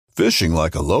Fishing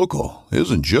like a local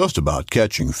isn't just about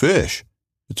catching fish.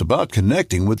 It's about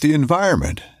connecting with the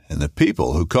environment and the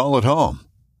people who call it home.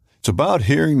 It's about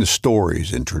hearing the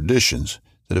stories and traditions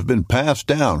that have been passed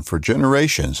down for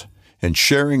generations and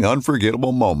sharing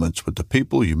unforgettable moments with the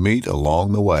people you meet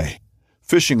along the way.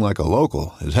 Fishing like a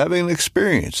local is having an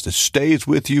experience that stays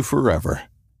with you forever.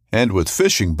 And with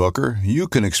Fishing Booker, you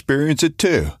can experience it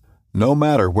too, no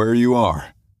matter where you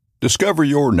are. Discover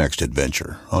your next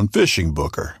adventure on Fishing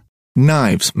Booker.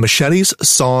 Knives, machetes,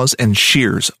 saws, and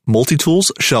shears, multi-tools,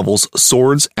 shovels,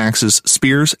 swords, axes,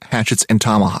 spears, hatchets, and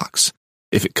tomahawks.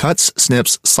 If it cuts,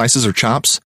 snips, slices, or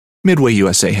chops, Midway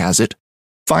USA has it.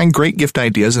 Find great gift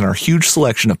ideas in our huge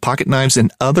selection of pocket knives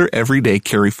and other everyday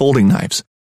carry folding knives.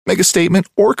 Make a statement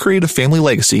or create a family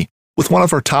legacy with one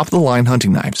of our top-of-the-line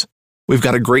hunting knives. We've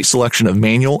got a great selection of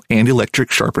manual and electric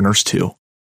sharpeners, too.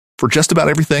 For just about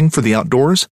everything for the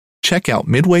outdoors, check out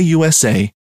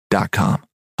MidwayUSA.com.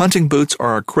 Hunting boots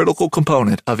are a critical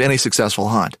component of any successful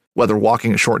hunt. Whether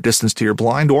walking a short distance to your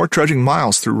blind or trudging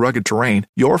miles through rugged terrain,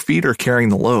 your feet are carrying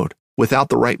the load. Without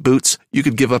the right boots, you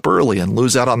could give up early and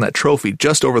lose out on that trophy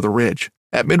just over the ridge.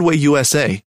 At Midway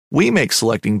USA, we make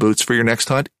selecting boots for your next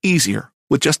hunt easier.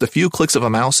 With just a few clicks of a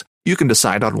mouse, you can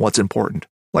decide on what's important,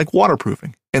 like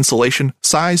waterproofing, insulation,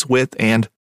 size, width, and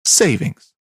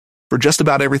savings. For just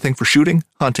about everything for shooting,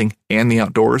 hunting, and the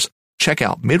outdoors, check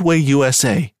out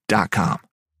MidwayUSA.com.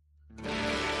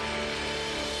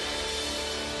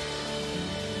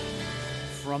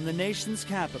 From the nation's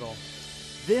capital,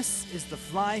 this is the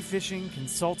Fly Fishing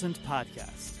Consultant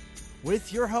Podcast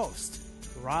with your host,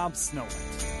 Rob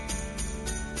Snowhite.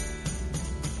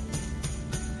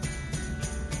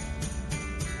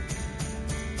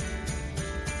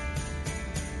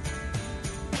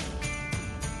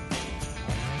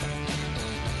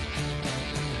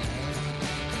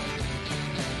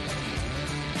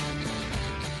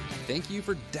 Thank you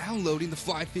for downloading the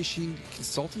Fly Fishing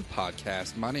Consultant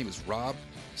Podcast. My name is Rob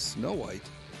Snowhite,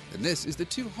 and this is the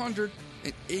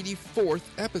 284th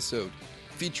episode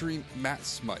featuring Matt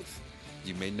Smythe.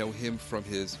 You may know him from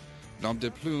his nom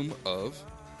de plume of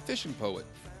Fishing Poet.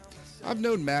 I've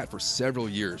known Matt for several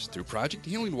years through Project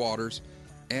Healing Waters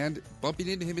and bumping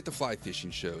into him at the fly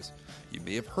fishing shows. You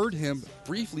may have heard him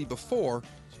briefly before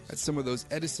at some of those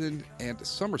Edison and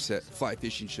Somerset fly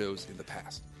fishing shows in the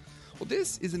past. Well,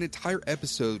 this is an entire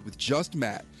episode with just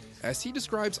Matt as he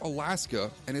describes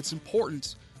Alaska and its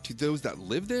importance to those that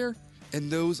live there and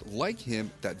those like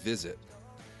him that visit.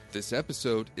 This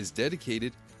episode is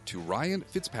dedicated to Ryan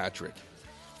Fitzpatrick.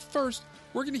 First,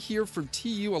 we're going to hear from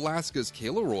TU Alaska's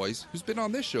Kayla Royce, who's been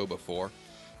on this show before.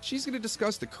 She's going to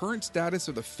discuss the current status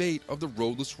of the fate of the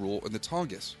roadless rule in the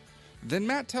Tongass. Then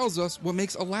Matt tells us what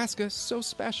makes Alaska so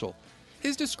special.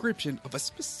 His description of a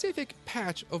specific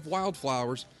patch of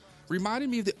wildflowers reminded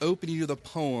me of the opening of the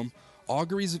poem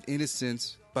Auguries of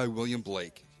Innocence by William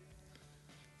Blake.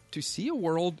 To see a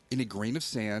world in a grain of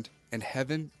sand and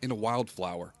heaven in a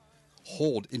wildflower,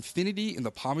 hold infinity in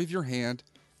the palm of your hand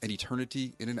and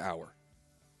eternity in an hour.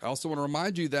 I also want to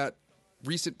remind you that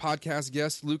recent podcast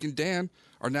guests Luke and Dan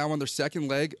are now on their second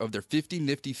leg of their 50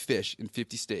 Nifty Fish in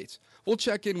 50 states. We'll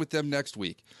check in with them next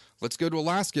week. Let's go to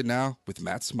Alaska now with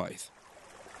Matt Smythe.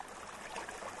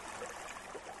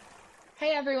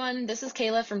 Hey everyone, this is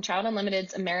Kayla from Trout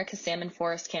Unlimited's America's Salmon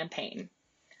Forest campaign.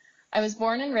 I was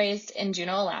born and raised in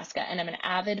Juneau, Alaska, and I'm an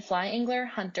avid fly angler,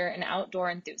 hunter, and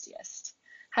outdoor enthusiast.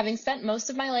 Having spent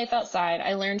most of my life outside,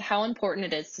 I learned how important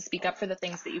it is to speak up for the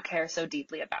things that you care so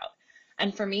deeply about.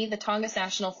 And for me, the Tongass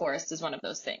National Forest is one of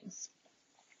those things.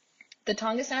 The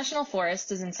Tongass National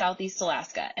Forest is in southeast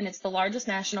Alaska, and it's the largest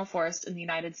national forest in the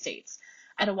United States,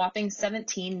 at a whopping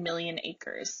 17 million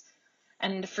acres.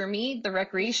 And for me, the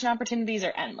recreation opportunities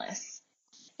are endless.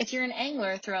 If you're an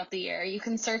angler throughout the year, you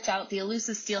can search out the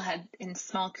elusive steelhead in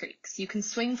small creeks. You can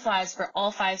swing flies for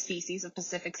all 5 species of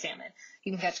Pacific salmon.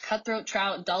 You can catch cutthroat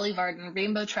trout, dolly varden,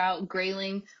 rainbow trout,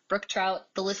 grayling, brook trout,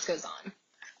 the list goes on.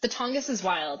 The Tongass is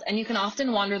wild, and you can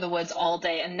often wander the woods all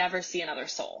day and never see another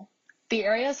soul. The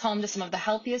area is home to some of the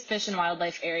healthiest fish and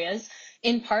wildlife areas,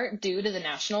 in part due to the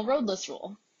National Roadless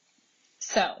Rule.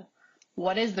 So,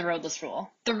 what is the Roadless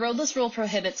Rule? The Roadless Rule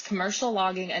prohibits commercial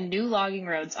logging and new logging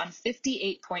roads on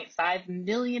 58.5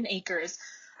 million acres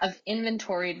of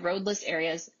inventoried roadless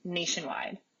areas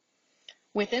nationwide.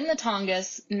 Within the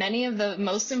Tongass, many of the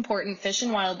most important fish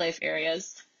and wildlife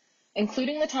areas,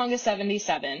 including the Tongass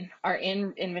 77, are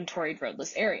in inventoried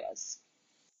roadless areas.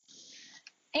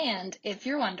 And if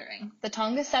you're wondering, the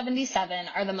Tongass 77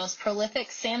 are the most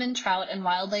prolific salmon, trout, and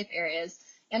wildlife areas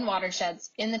and watersheds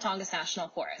in the Tongass National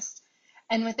Forest.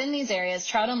 And within these areas,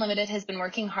 Trout Unlimited has been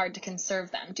working hard to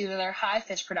conserve them due to their high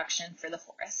fish production for the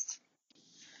forest.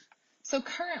 So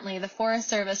currently, the Forest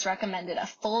Service recommended a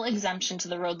full exemption to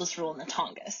the roadless rule in the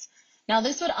Tongass. Now,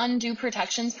 this would undo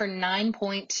protections for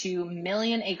 9.2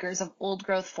 million acres of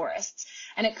old-growth forests,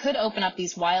 and it could open up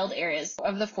these wild areas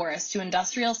of the forest to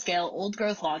industrial-scale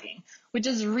old-growth logging, which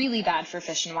is really bad for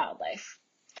fish and wildlife.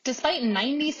 Despite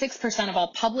 96% of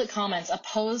all public comments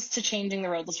opposed to changing the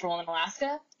roadless rule in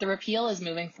Alaska, the repeal is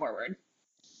moving forward.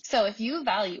 So if you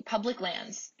value public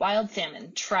lands, wild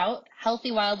salmon, trout,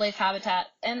 healthy wildlife habitat,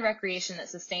 and recreation that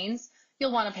sustains,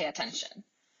 you'll want to pay attention.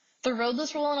 The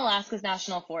roadless rule in Alaska's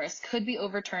national forest could be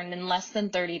overturned in less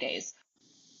than 30 days,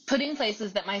 putting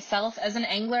places that myself as an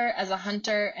angler, as a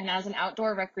hunter, and as an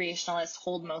outdoor recreationalist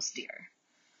hold most dear.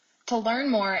 To learn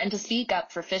more and to speak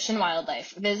up for fish and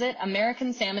wildlife, visit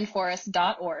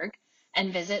AmericanSalmonForest.org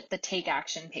and visit the Take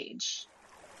Action page.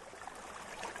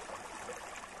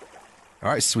 All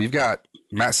right, so we've got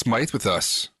Matt Smythe with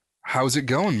us. How's it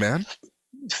going, man?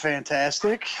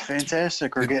 Fantastic.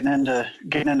 We're getting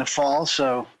into fall,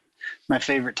 so my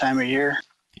favorite time of year.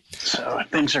 So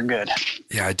things are good.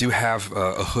 Yeah, I do have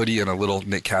a hoodie and a little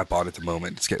knit cap on at the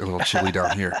moment. It's getting a little chilly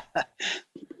down here.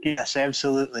 Yes,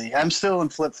 absolutely. I'm still in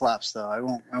flip-flops though. I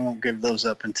won't give those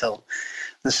up until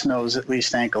the snow's at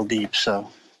least ankle deep.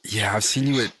 So yeah, I've seen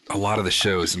you at a lot of the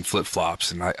shows in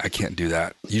flip-flops, and I can't do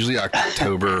that. Usually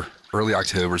October, early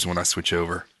October is when I switch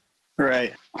over.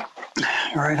 Right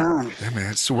on. Yeah,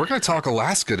 man. So we're going to talk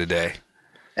Alaska today.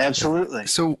 Absolutely.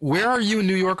 So where are you in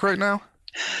New York right now?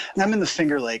 I'm in the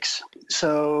Finger Lakes.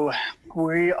 So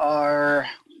we are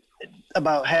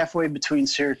about halfway between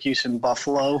Syracuse and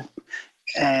Buffalo,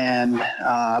 and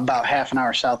about half an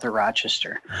hour south of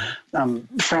Rochester.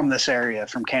 From this area,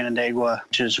 from Canandaigua,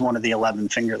 which is one of the 11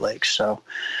 Finger Lakes. So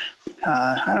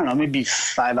I don't know, maybe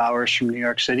 5 hours from New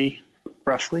York City,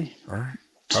 roughly. All right.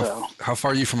 So How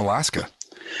far are you from Alaska?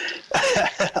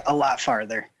 a lot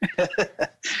farther.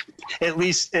 at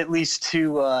least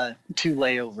two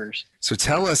layovers. So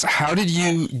tell us, how did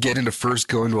you get into first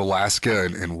going to Alaska,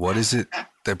 and what is it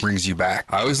that brings you back?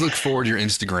 I always look forward to your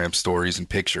Instagram stories and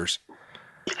pictures.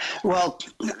 Well,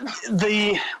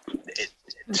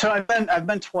 so I've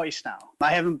been twice now.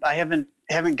 I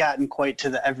haven't gotten quite to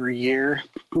the every year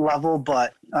level,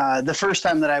 but the first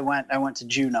time that I went to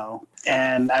Juneau,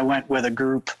 and I went with a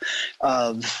group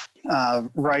of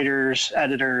writers,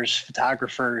 editors,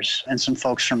 photographers, and some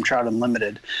folks from Trout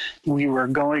Unlimited. We were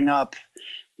going up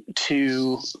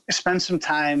to spend some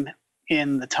time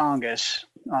in the Tongass.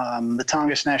 The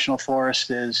Tongass National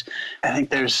Forest is, I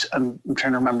think I'm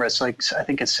trying to remember, I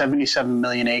think it's 77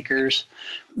 million acres,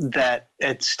 that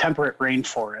it's temperate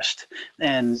rainforest.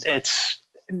 And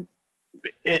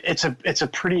it's a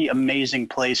pretty amazing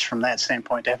place from that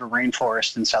standpoint to have a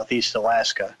rainforest in Southeast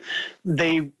Alaska.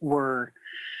 They were,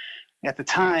 at the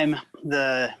time,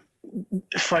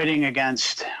 fighting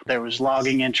against, there was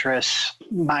logging interests,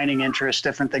 mining interests,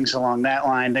 different things along that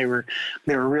line. They were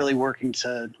really working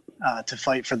to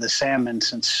fight for the salmon,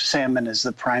 since salmon is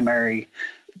the primary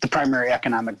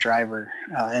economic driver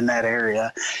in that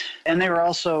area. And they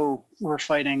were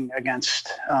fighting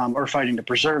against, or fighting to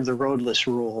preserve the roadless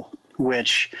rule,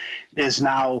 which is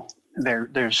now,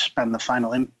 there's been the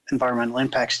final environmental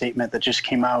impact statement that just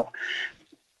came out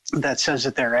that says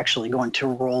that they're actually going to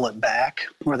roll it back,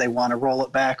 or they want to roll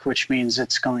it back, which means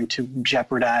it's going to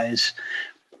jeopardize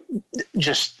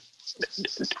just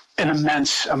an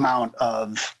immense amount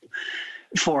of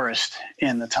forest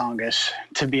in the Tongass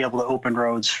to be able to open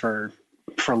roads for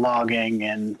logging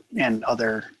and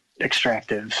other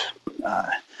extractive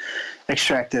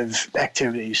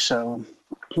activities. So,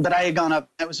 but I had gone up,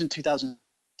 that was in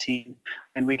 2018,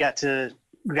 and we got to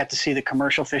see the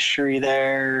commercial fishery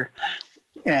there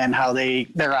and how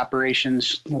their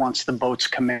operations, once the boats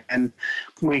come in.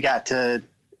 We got to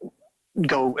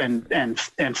go and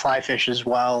fly fish as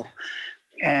well.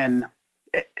 And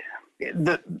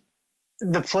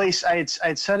the place,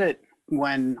 I'd said it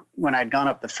when I'd gone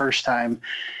up the first time,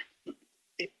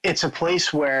 it's a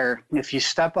place where if you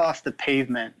step off the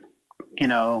pavement, you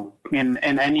know, in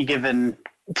any given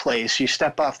place, you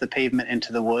step off the pavement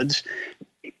into the woods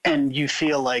and you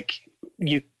feel like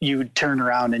you would turn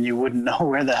around and you wouldn't know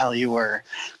where the hell you were.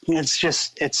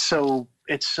 It's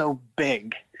so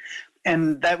big.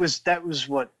 And that was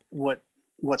what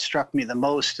struck me the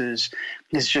most is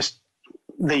just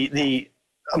the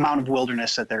amount of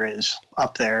wilderness that there is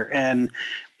up there, and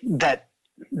that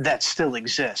still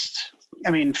exists.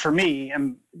 I mean, for me,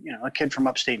 I'm a kid from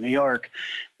upstate New York.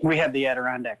 We have the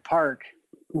Adirondack Park,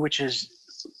 which is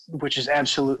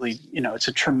absolutely,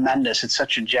 it's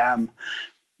such a gem.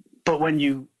 But when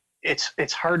you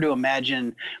it's hard to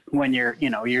imagine when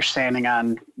you're standing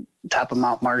on top of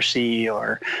Mount Marcy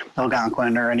or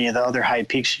Algonquin or any of the other high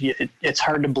peaks. It's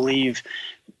hard to believe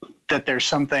that there's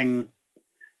something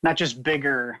not just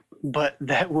bigger, but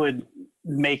that would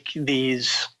make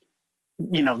these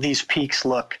peaks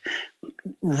look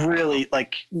really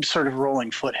like sort of rolling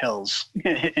foothills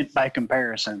by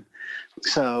comparison.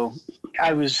 So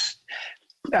I was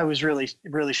really,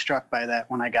 really struck by that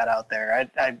when I got out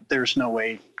there. There's no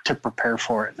way to prepare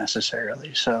for it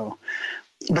necessarily. So,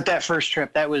 but that first trip,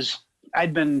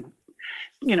 I'd been,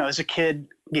 as a kid,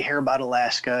 you hear about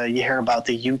Alaska, you hear about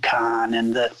the Yukon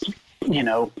and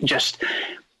just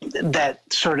that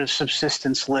sort of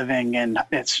subsistence living, and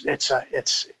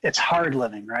it's hard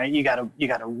living, right? You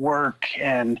gotta work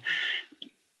and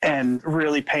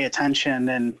really pay attention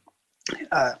and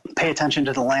pay attention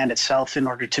to the land itself in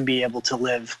order to be able to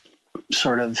live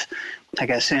sort of, I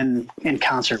guess, in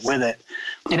concert with it.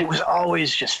 And it was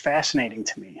always just fascinating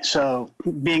to me. So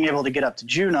being able to get up to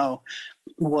Juneau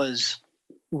was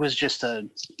just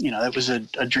that was a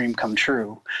dream come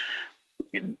true.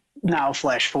 Now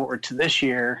flash forward to this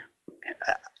year,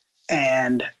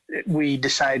 and I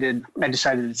decided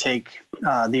to take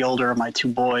the older of my two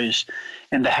boys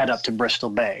and to head up to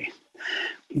Bristol Bay.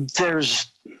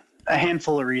 There's a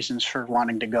handful of reasons for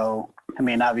wanting to go. I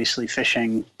mean, obviously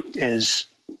fishing is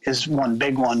one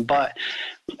big one, but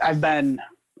I've been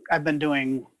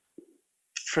doing,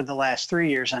 for the last 3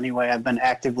 years anyway, I've been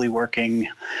actively working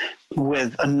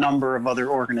with a number of other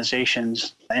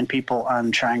organizations and people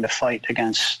on trying to fight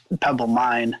against Pebble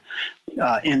Mine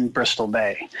in Bristol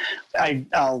Bay. I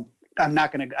don't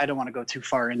want to go too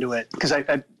far into it because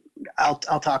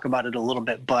I'll talk about it a little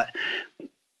bit, but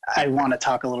I want to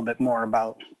talk a little bit more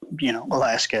about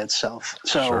Alaska itself.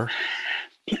 So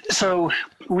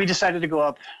we decided to go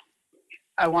up.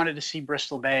 I wanted to see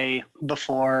Bristol Bay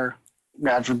before,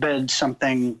 God forbid,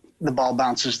 the ball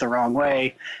bounces the wrong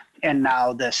way, and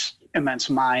now this immense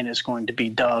mine is going to be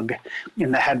dug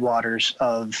in the headwaters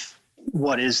of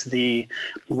what is the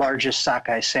largest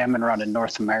sockeye salmon run in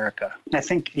North America. I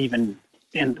think even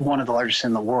in one of the largest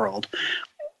in the world.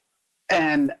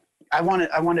 And I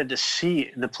wanted to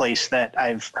see the place that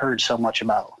I've heard so much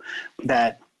about,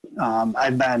 that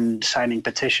I've been signing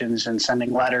petitions and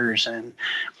sending letters and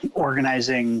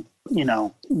organizing,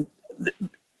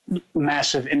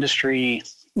 massive industry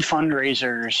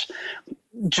fundraisers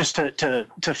just to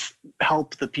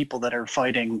help the people that are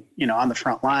fighting, on the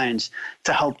front lines,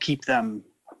 to help keep them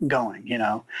going,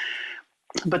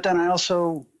 But then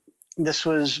this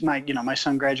was my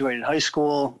son graduated high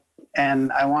school,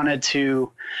 and I wanted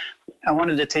to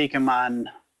take him on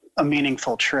a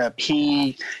meaningful trip.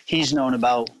 He's known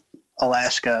about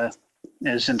Alaska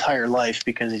his entire life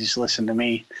because he's listened to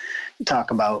me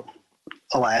talk about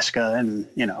Alaska and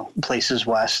places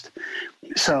west.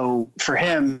 So for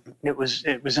him, it was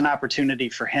an opportunity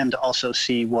for him to also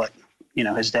see what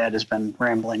his dad has been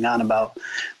rambling on about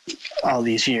all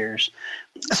these years.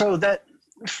 So that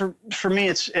for me,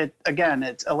 it's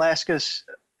Alaska's.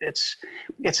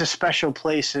 It's a special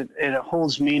place. It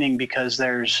holds meaning because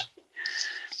there's,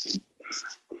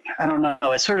 I don't know,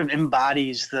 it sort of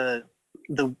embodies the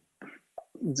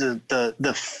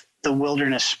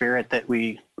wilderness spirit that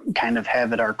we kind of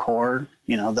have at our core.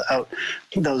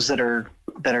 Those that are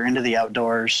into the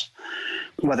outdoors,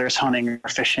 whether it's hunting or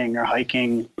fishing or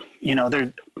hiking.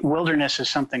 Wilderness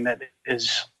is something that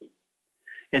is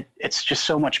it's just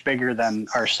so much bigger than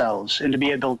ourselves, and to be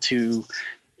able to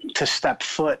step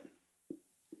foot,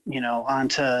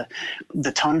 onto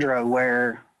the tundra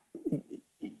where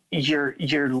you're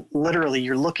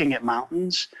looking at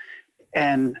mountains,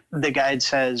 and the guide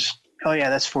says, "Oh yeah,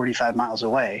 that's 45 miles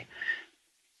away,"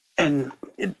 and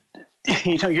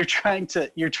you're trying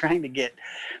to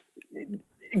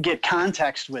get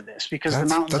context with this because the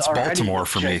mountains that's already Baltimore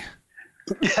for me.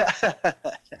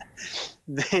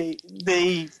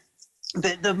 The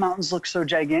mountains look so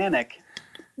gigantic,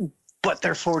 but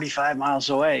they're 45 miles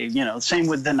away. Same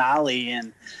with Denali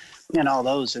and all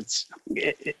those.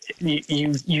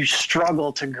 You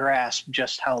struggle to grasp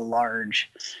just how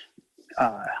large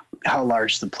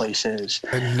the place is.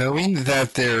 And knowing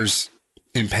that there's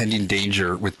impending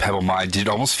danger with Pebble Mine, did it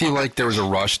almost feel like there was a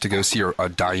rush to go see a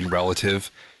dying relative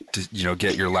to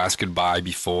get your last goodbye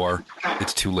before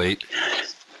it's too late?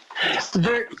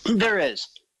 There is.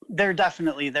 There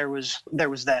definitely there was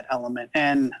that element,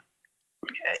 and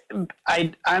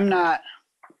I'm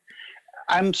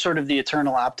sort of the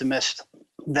eternal optimist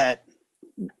that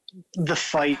the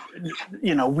fight,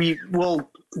 we'll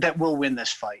win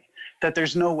this fight, that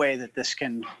there's no way that this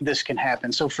can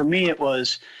happen. So for me, it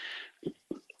was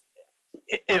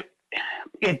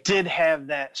it did have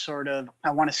that sort of,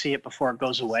 I want to see it before it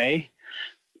goes away.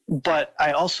 But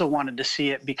I also wanted to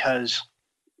see it because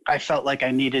I felt like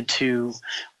I needed to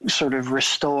sort of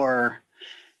restore,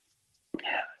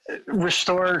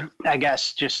 I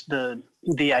guess, just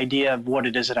the idea of what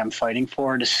it is that I'm fighting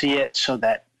for, to see it so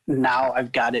that now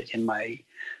I've got it in my,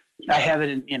 I have it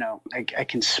in, you know, I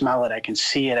can smell it, I can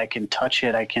see it, I can touch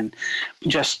it, I can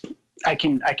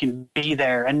be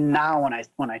there. And now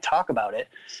when I talk about it,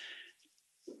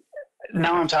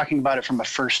 now I'm talking about it from a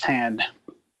firsthand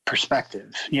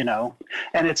perspective, you know,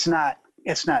 and it's not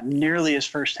nearly as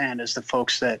firsthand as the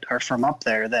folks that are from up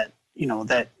there that, you know,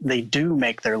 that they do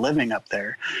make their living up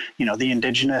there. You know, the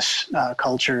indigenous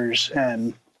cultures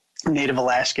and Native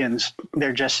Alaskans,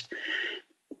 they're just,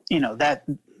 you know, that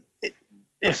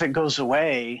if it goes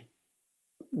away,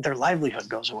 their livelihood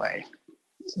goes away.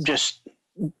 Just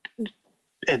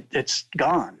it's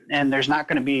gone, and there's not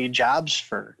going to be jobs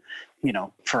for, you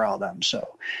know, for all them. So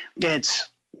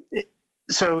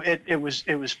it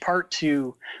was part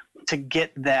to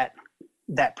get that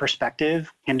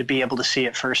perspective and to be able to see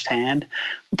it firsthand,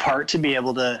 part to be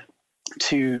able to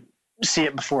see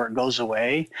it before it goes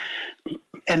away.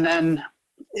 And then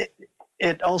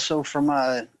it also, from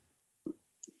a,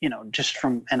 you know, just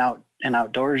from an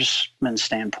outdoorsman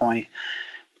standpoint,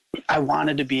 I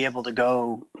wanted to be able to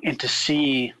go and to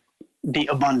see the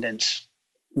abundance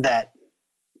that,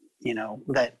 you know,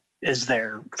 that is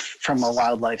there from a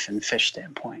wildlife and fish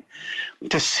standpoint.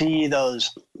 To see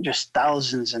those just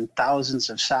thousands and thousands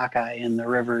of sockeye in the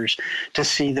rivers, to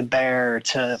see the bear,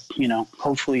 to, you know,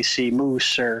 hopefully see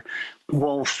moose or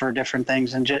wolf or different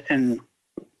things, and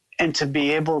to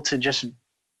be able to just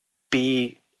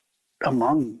be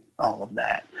among all of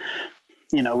that.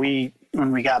 You know,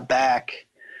 when we got back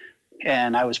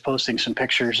and I was posting some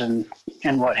pictures and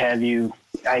what have you,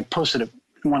 I posted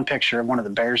one picture of one of the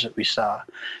bears that we saw,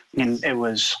 and it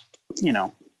was, you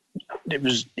know, it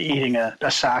was eating a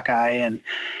sockeye, and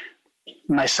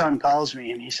my son calls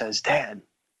me and he says, "Dad,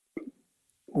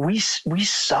 we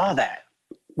saw that.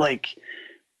 Like,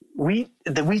 we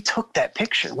took that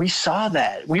picture. We saw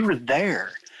that. We were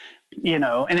there." You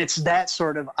know, and it's that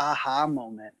sort of aha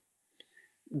moment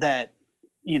that,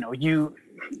 you know,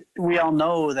 we all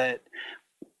know that,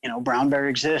 you know, brown bear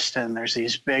exists, and there's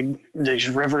these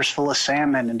rivers full of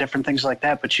salmon and different things like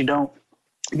that, but you don't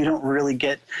really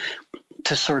get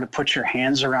to sort of put your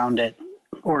hands around it,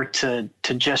 or to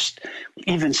just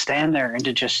even stand there and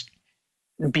to just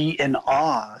be in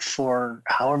awe for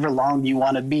however long you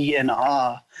want to be in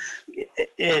awe.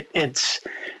 It's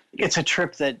a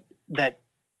trip that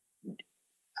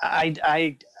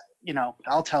I you know,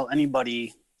 I'll tell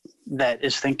anybody that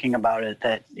is thinking about it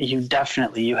that you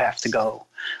have to go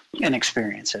and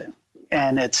experience it.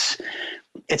 And it's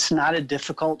not a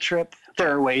difficult trip.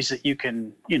 There are ways that you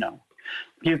can, you know,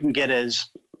 you can get as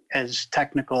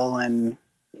technical and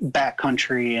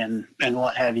backcountry and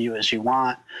what have you as you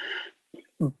want,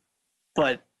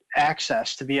 but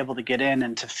access to be able to get in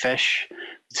and to fish,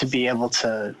 to be able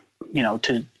to, you know,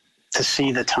 to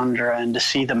see the tundra and to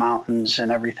see the mountains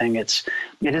and everything, it's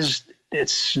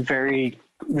very,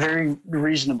 very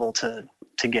reasonable to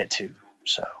get to.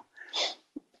 So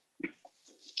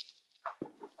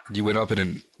you went up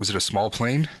was it a small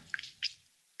plane?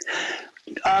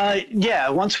 Yeah,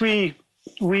 once we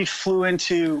flew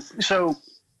into,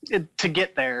 to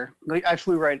get there, I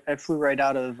flew right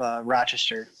out of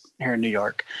Rochester here in New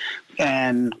York,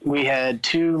 and we had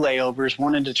 2 layovers,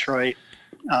 one in Detroit,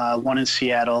 one in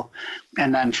Seattle,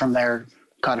 and then from there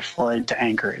caught a flight to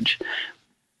Anchorage.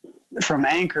 From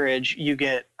Anchorage, you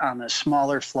get on a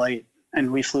smaller flight, and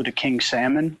we flew to King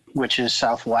Salmon, which is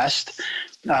southwest,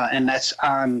 and that's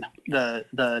on the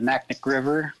Naknek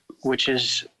River, which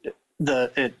is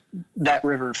that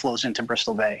river flows into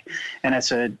Bristol Bay, and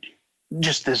it's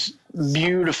just this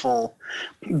beautiful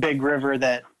big river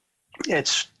that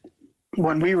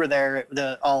when we were there,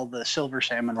 all the silver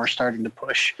salmon were starting to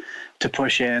push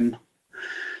in.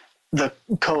 The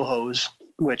cohos,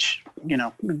 which, you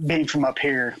know, being from up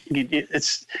here,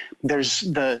 there's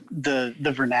the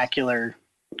vernacular.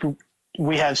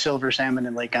 We have silver salmon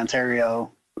in Lake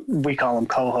Ontario. We call them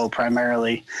coho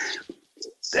primarily,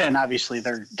 and obviously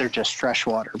they're just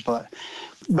freshwater. But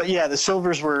yeah, the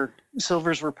silvers were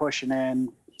pushing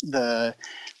in. The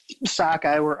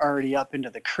sockeye were already up into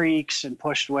the creeks and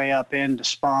pushed way up in to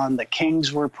spawn. The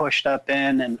kings were pushed up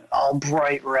in and all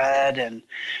bright red, and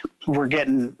we're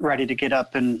getting ready to get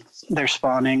up in their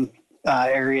spawning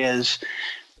areas.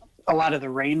 A lot of the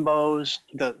rainbows,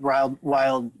 the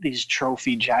wild these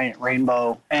trophy giant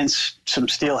rainbow, and some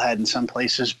steelhead in some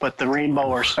places, but the rainbow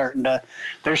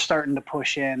they're starting to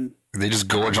push in. They just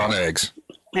gorge on eggs.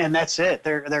 and that's it.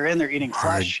 They're in there eating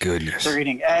flesh. My goodness. They're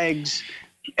eating eggs.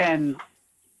 And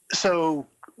so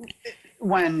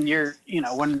when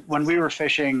when we were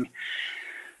fishing,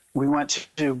 we went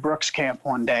to Brooks Camp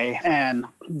one day, and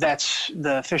that's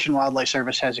the Fish and Wildlife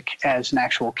Service has an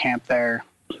actual camp there,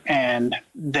 and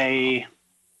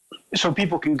so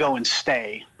people can go and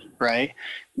stay, right?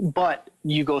 But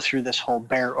you go through this whole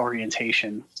bear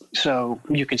orientation. So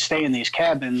you could stay in these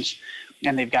cabins,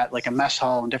 and they've got like a mess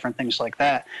hall and different things like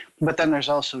that. But then there's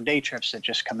also day trips that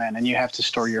just come in, and you have to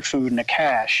store your food in a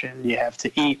cache, and you have to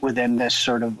eat within this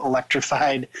sort of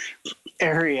electrified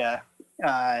area.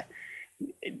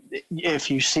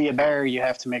 If you see a bear, you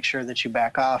have to make sure that you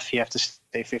back off. You have to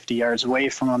stay 50 yards away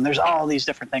from them. There's all these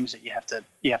different things that you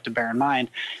have to bear in mind.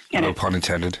 And no pun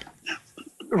intended.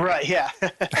 Right, yeah.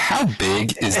 How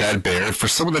big is that bear? For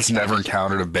someone that's never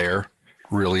encountered a bear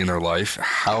really in their life,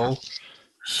 how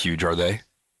huge are they?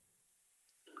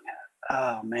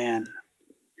 Oh, man.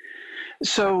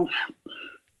 So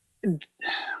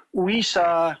we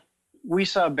saw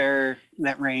a bear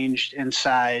that ranged in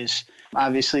size.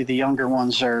 Obviously, the younger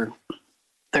ones they're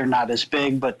not as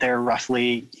big, but they're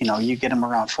roughly, you get them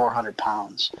around 400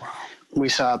 pounds. Wow. We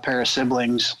saw a pair of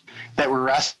siblings that were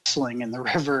wrestling in the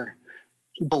river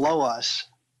below us,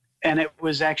 and it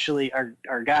was actually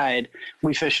our guide.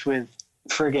 We fished with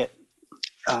Frigate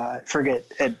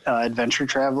Adventure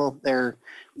Travel.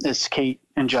 It's Kate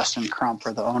and Justin Crump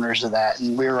are the owners of that,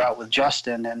 and we were out with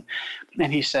Justin, and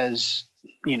he says,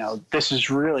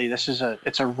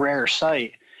 it's a rare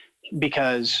sight,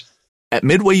 because at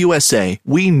Midway USA,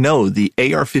 we know the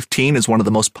AR-15 is one of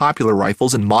the most popular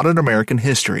rifles in modern American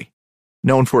history.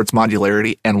 Known for its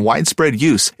modularity and widespread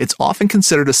use, it's often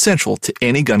considered essential to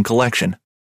any gun collection.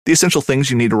 The essential things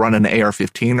you need to run an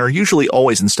AR-15 are usually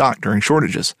always in stock during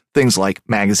shortages, things like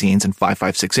magazines and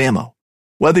 5.56 ammo.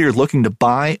 Whether you're looking to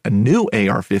buy a new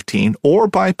AR-15 or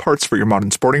buy parts for your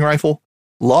modern sporting rifle,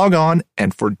 log on,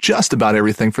 and for just about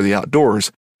everything for the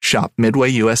outdoors, shop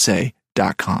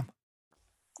MidwayUSA.com.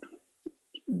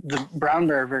 The brown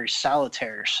bear are very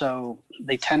solitary, so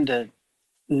they tend to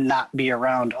not be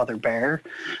around other bear,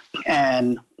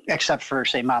 and except for,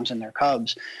 say, moms and their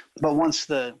cubs. But once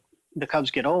the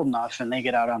cubs get old enough and they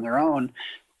get out on their own,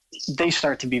 they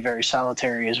start to be very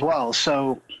solitary as well.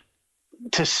 So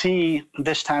to see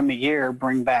this time of year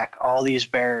bring back all these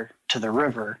bear to the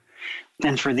river,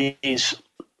 and for these,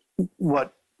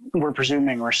 what we're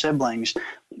presuming were siblings,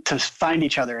 to find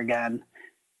each other again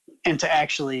and to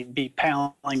actually be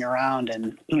paddling around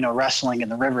and, wrestling in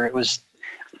the river,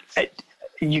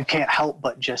 you can't help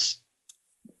but just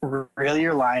reel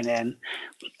your line in,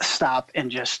 stop, and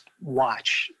just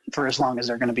watch for as long as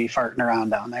they're going to be farting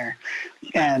around down there.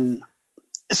 And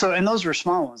so, and those were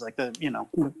small ones, like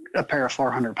a pair of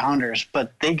 400 pounders,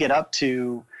 but they get up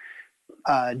to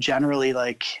generally,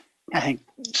 like, I think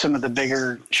some of the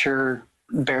bigger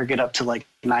bear get up to like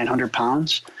 900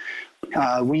 pounds.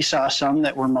 We saw some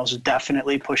that were most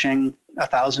definitely pushing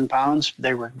 1,000 pounds.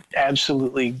 They were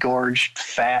absolutely gorged,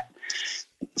 fat,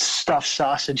 stuffed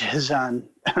sausages on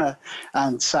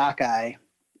sockeye,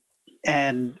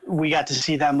 and we got to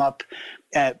see them up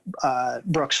at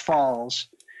Brooks Falls.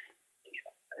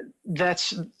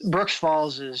 Brooks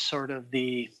Falls is sort of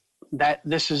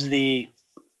this is the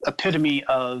epitome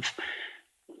of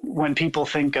when people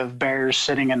think of bears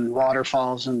sitting in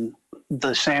waterfalls and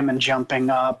the salmon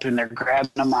jumping up and they're grabbing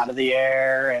them out of the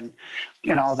air and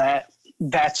all that.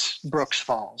 That's Brooks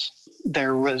Falls.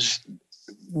 There was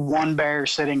one bear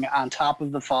sitting on top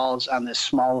of the falls on this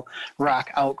small rock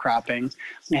outcropping,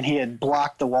 and he had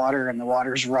blocked the water, and the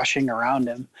water's rushing around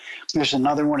him. There's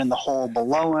another one in the hole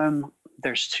below him.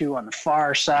 There's two on the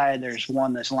far side. There's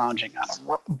one that's lounging on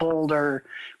a boulder,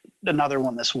 another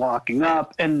one that's walking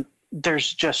up, and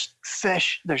there's just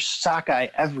fish. There's sockeye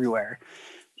everywhere.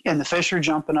 And the fish are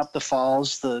jumping up the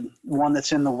falls. The one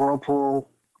that's in the whirlpool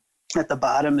at the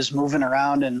bottom is moving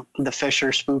around, and the fish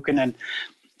are spooking and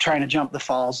trying to jump the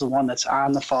falls. The one that's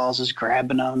on the falls is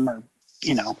grabbing them, or,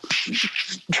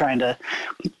 trying to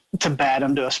bat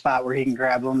him to a spot where he can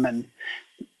grab them. And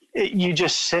you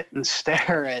just sit and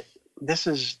stare at, this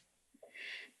is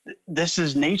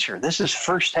nature. This is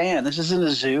firsthand. This isn't a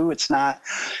zoo. It's not,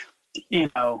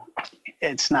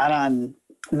 it's not on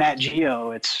Nat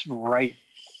Geo. It's right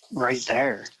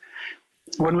there.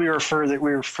 When we were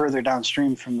further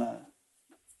downstream from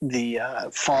the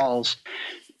falls,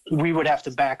 we would have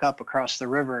to back up across the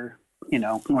river.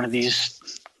 One of these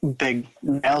big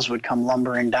males would come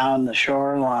lumbering down the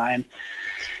shoreline,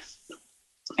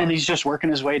 and he's just working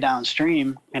his way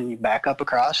downstream, and you back up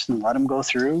across and let him go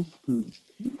through and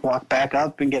walk back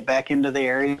up and get back into the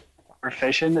area we're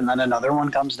fishing, and then another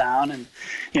one comes down, and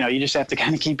you just have to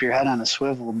kind of keep your head on a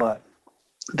swivel. But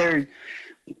they're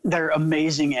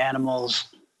amazing animals.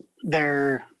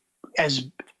 They're as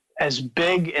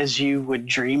big as you would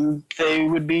dream they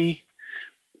would be,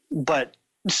 but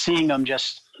seeing them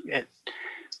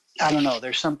I don't know,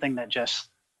 there's something that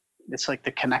it's like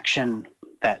the connection,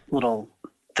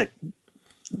 the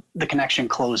connection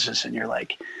closes, and you're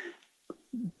like,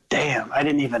 damn, I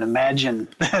didn't even imagine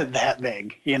that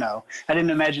big, I didn't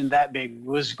imagine that big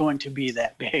was going to be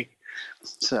that big.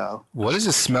 So what does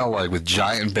it smell like with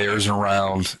giant bears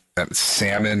around and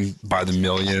salmon by the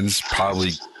millions,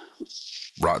 probably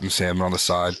rotten salmon on the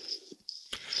side?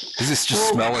 Does this just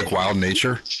smell like wild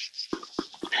nature?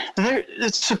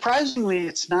 Surprisingly,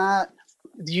 it's not.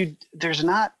 It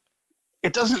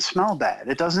doesn't smell bad.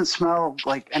 It doesn't smell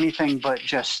like anything but it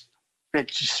just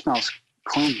smells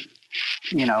clean.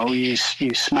 You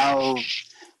smell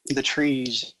the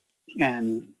trees,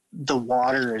 and the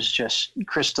water is just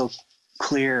crystal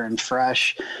clear and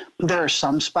fresh. There are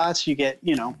some spots you get,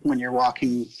 when you're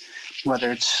walking,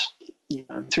 whether it's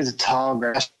through the tall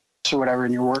grass or whatever,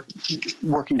 and you're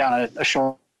working down a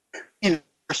shore,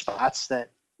 spots that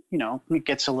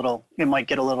it might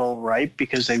get a little ripe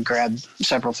because they've grabbed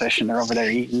several fish and they're over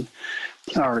there eating,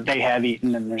 or they have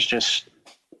eaten, and there's just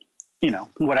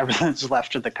whatever that's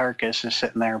left of the carcass is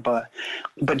sitting there. But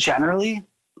generally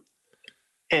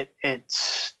it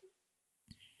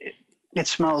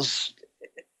smells,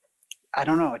 I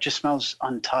don't know, it just smells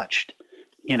untouched.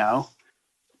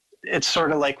 It's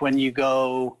sort of like when you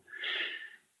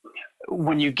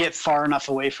get far enough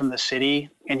away from the city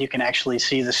and you can actually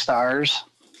see the stars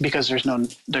because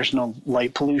there's no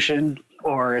light pollution,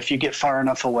 or if you get far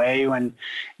enough away when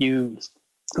you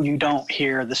don't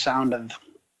hear the sound of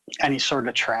any sort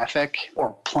of traffic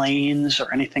or planes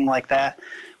or anything like that,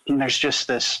 and there's just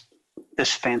this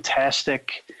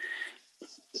fantastic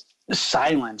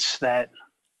silence that,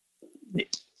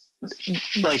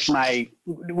 like,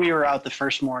 we were out the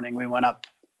first morning, we went up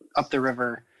the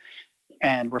river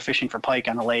and we're fishing for pike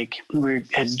on a lake. We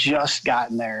had just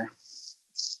gotten there,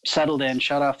 settled in,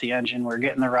 shut off the engine. We're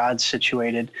getting the rods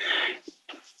situated.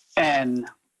 And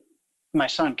my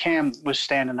son Cam was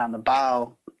standing on the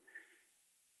bow,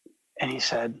 and he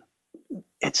said,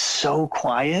 "It's so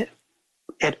quiet,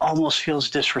 it almost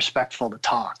feels disrespectful to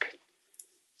talk."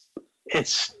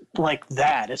 It's like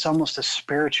that. It's almost a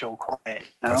spiritual quiet.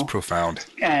 That's profound.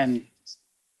 And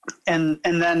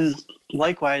then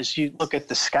likewise, you look at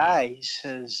the sky. He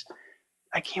says,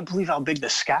 "I can't believe how big the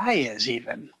sky is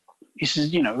even." He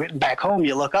says, back home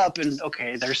you look up and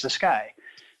okay, there's the sky.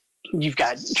 You've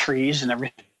got trees and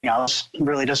everything else. It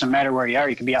really doesn't matter where you are.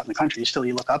 You can be out in the country. Still,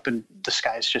 you look up and the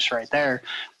sky's just right there.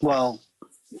 Well,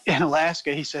 in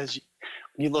Alaska, he says,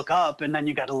 you look up and then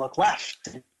you got to look left.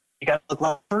 You got to look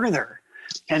left further.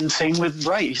 And same with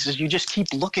right. He says, you just keep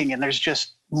looking and there's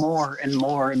just more and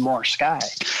more and more sky.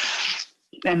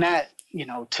 And that,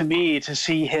 to me, to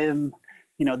see him,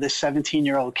 this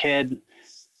 17-year-old kid,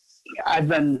 I've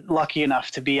been lucky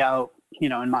enough to be out,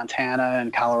 in Montana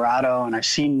and Colorado, and I've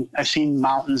seen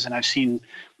mountains, and I've seen,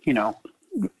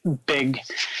 big,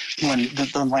 when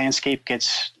the landscape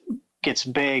gets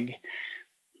big.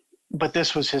 But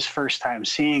this was his first time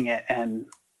seeing it, and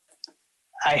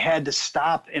I had to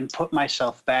stop and put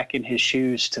myself back in his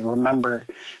shoes to remember,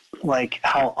 like,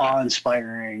 how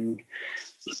awe-inspiring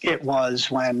it was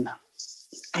when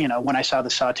I saw the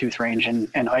Sawtooth Range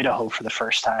in Idaho for the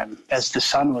first time, as the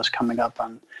sun was coming up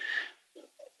on,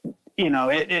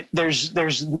 there's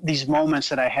these moments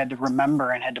that I had to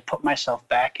remember and had to put myself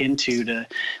back into, to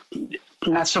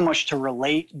not so much to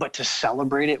relate, but to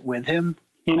celebrate it with him,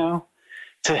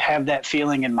 to have that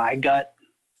feeling in my gut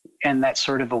and that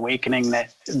sort of awakening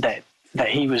that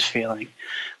he was feeling.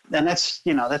 And that's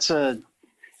a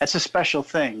special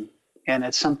thing. And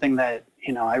it's something that,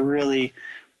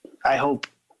 I hope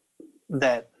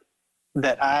that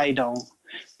I don't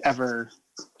ever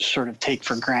sort of take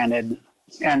for granted.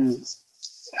 And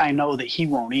I know that he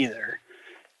won't either.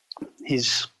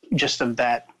 He's just of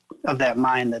that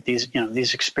mind that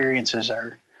these experiences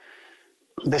are,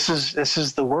 this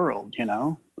is the world,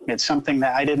 It's something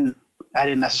that I didn't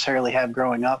necessarily have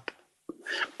growing up.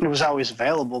 It was always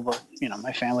available, but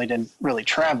my family didn't really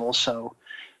travel, so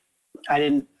I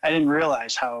didn't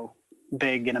realize how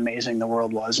big and amazing the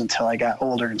world was until I got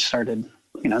older and started,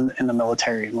 in the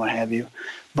military and what have you.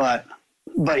 But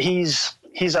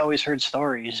he's always heard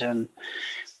stories, and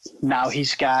now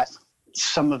he's got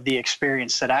some of the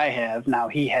experience that I have. Now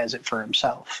he has it for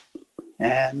himself.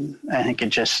 And I think it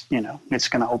just, it's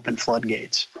going to open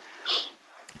floodgates.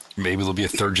 Maybe there'll be a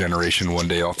third generation one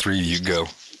day. All three of you go.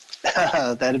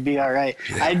 That'd be all right.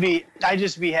 Yeah. I'd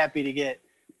just be happy to get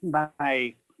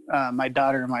my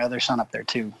daughter and my other son up there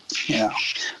too.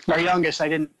 Our youngest,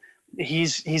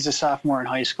 he's a sophomore in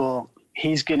high school.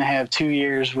 He's going to have 2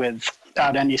 years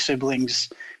without any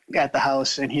siblings at the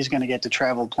house, and he's going to get to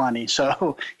travel plenty.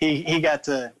 So he got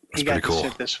to cool.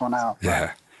 sit this one out.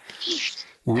 Yeah.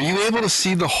 Were you able to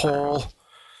see the whole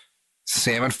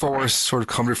salmon forest sort of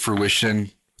come to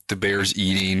fruition? The bears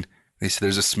eating. They said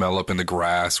there's a smell up in the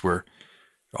grass where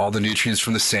all the nutrients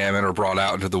from the salmon are brought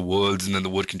out into the woods, and then the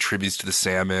wood contributes to the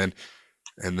salmon,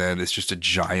 and then it's just a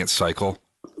giant cycle.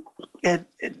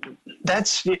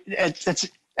 That's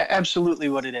absolutely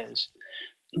what it is.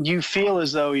 You feel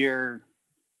as though you're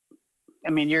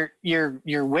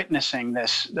witnessing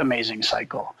this amazing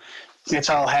cycle. It's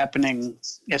all happening.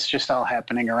 It's just all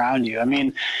happening around you. I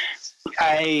mean,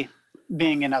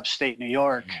 being in upstate New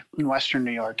York, in Western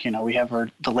New York, we have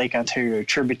the Lake Ontario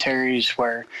tributaries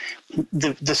where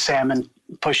the salmon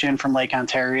push in from Lake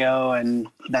Ontario, and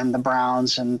then the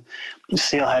browns and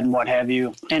steelhead and what have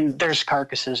you. And there's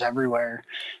carcasses everywhere.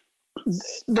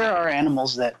 There are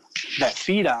animals that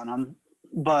feed on them,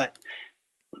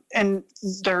 and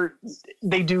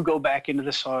they do go back into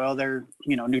the soil. They're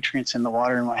nutrients in the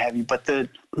water and what have you. But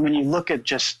when you look at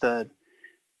just the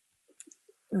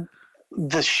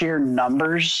sheer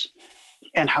numbers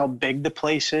and how big the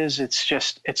place is, it's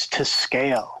to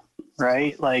scale,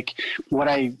 right? Like what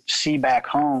I see back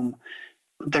home,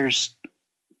 there's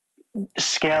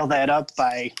scale that up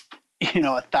by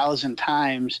 1,000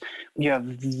 times. You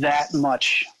have that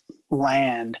much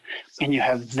land and you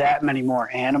have that many more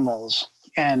animals,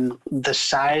 and the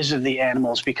size of the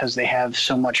animals, because they have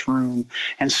so much room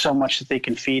and so much that they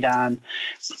can feed on.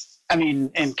 I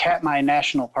mean, in Katmai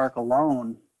National Park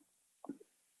alone,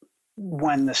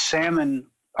 when the salmon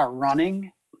are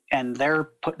running and they're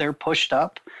pushed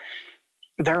up,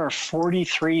 there are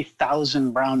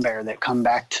 43,000 brown bear that come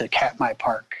back to Katmai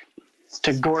Park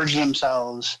to gorge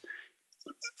themselves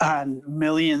on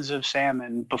millions of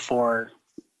salmon before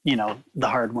the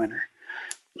hard winter.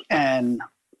 And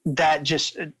that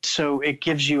so it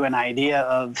gives you an idea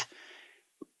of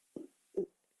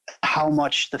how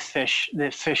much the fish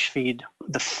feed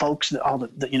the folks,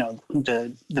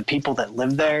 the people that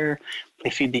live there. They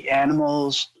feed the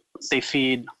animals. They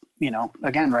feed,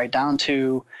 again, right down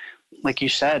to, like you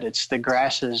said, it's the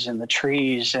grasses and the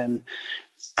trees, and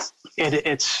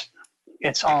it's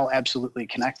all absolutely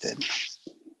connected.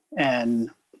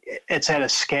 And it's at a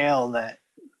scale that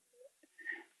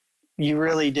you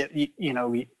really did,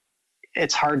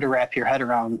 it's hard to wrap your head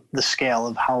around the scale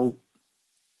of how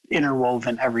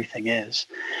interwoven everything is.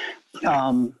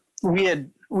 We had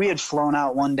flown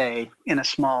out one day in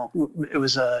it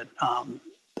was a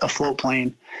float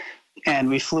plane, and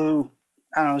we flew,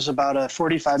 it was about a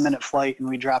 45-minute flight, and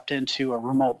we dropped into a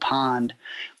remote pond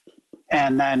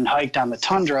and then hiked on the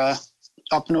tundra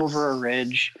up and over a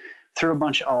ridge through a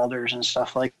bunch of alders and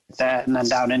stuff like that, and then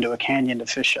down into a canyon to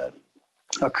fish a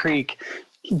creek.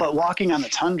 But walking on the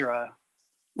tundra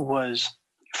was,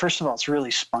 first of all, it's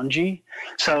really spongy.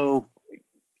 So,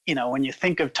 when you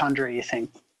think of tundra, you think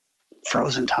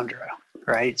frozen tundra,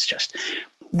 right? It's just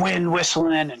wind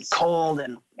whistling and cold,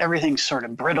 and everything's sort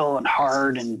of brittle and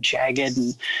hard and jagged.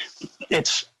 And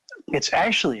it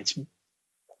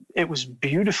was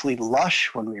beautifully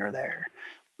lush when we were there.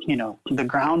 The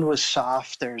ground was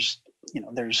soft. There's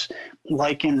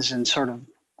lichens and sort of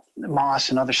moss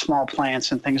and other small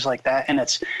plants and things like that. And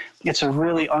it's a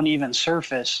really uneven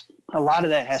surface. A lot of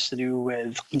that has to do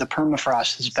with the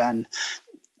permafrost has been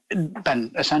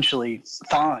essentially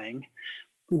thawing,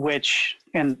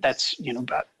 and that's,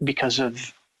 because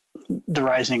of the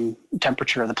rising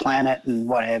temperature of the planet and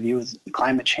what have you, with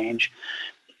climate change.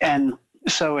 And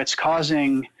so it's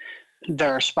causing,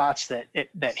 there are spots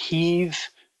that heave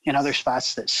and other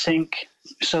spots that sink.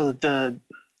 So the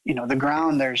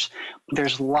ground,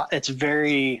 it's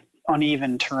very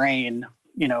uneven terrain,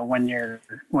 when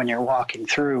you're walking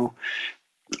through,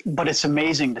 but it's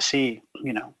amazing to see,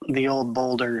 the old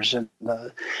boulders and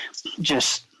the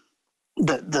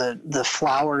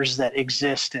flowers that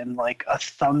exist in like a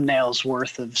thumbnail's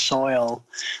worth of soil.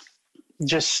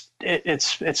 Just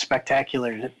it's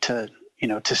spectacular to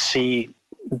see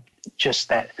just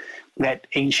that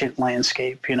ancient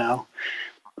landscape,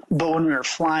 But when we were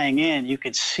flying in, you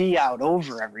could see out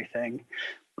over everything,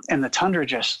 and the tundra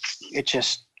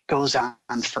just goes on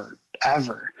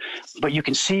forever. But you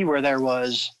can see where there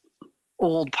was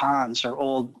old ponds or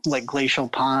old like glacial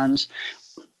ponds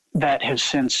that have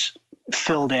since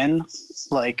filled in,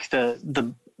 like the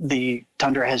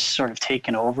tundra has sort of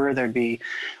taken over. There'd be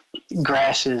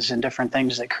grasses and different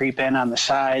things that creep in on the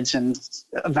sides and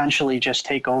eventually just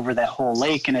take over that whole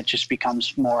lake, and it just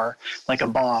becomes more like a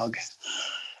bog.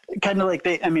 Kind of like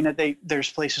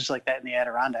there's places like that in the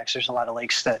Adirondacks. There's a lot of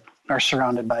lakes that are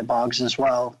surrounded by bogs as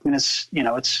well. And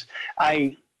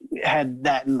I had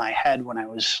that in my head when I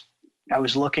was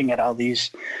looking at all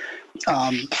these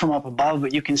from up above,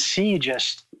 but you can see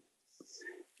just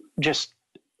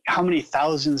how many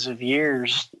thousands of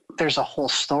years there's a whole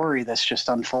story that's just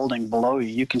unfolding below you.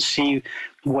 You can see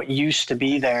what used to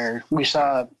be there. We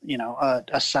saw,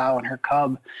 a sow and her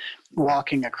cub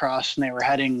walking across, and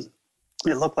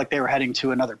it looked like they were heading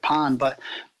to another pond, but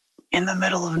in the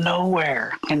middle of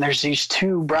nowhere. And there's these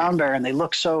two brown bear, and they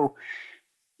look so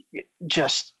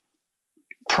just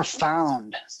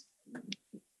profound.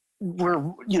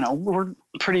 We're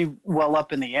pretty well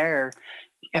up in the air,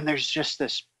 and there's just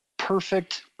this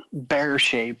perfect bear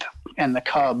shape and the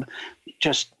cub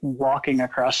just walking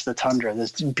across the tundra,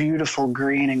 this beautiful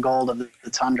green and gold of the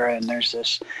tundra. And there's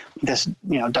this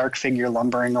dark figure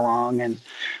lumbering along, and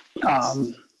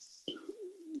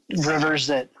rivers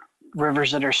that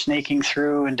are snaking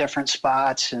through in different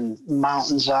spots, and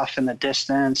mountains off in the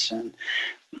distance. And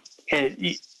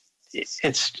it's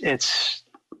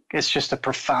just a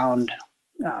profound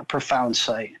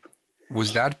sight.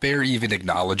 Was that bear even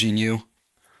acknowledging you?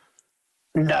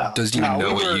 No. Does it even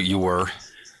know what you were?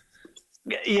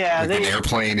 Yeah, like an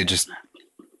airplane. It just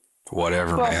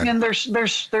whatever, man. And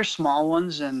there's small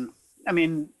ones, and I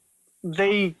mean,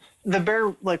 the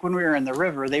bear, like when we were in the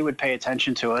river, they would pay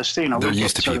attention to us. They're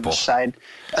used to people.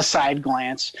 A side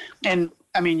glance, and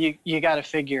I mean, you got to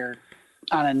figure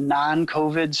on a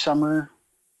non-COVID summer,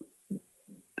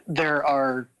 there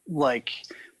are like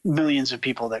millions of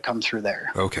people that come through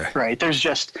there. Okay. Right.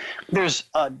 That's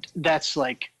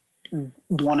like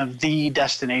one of the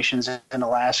destinations in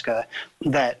Alaska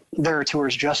that there are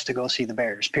tours just to go see the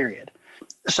bears, period.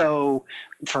 So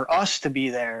for us to be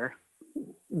there,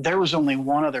 there was only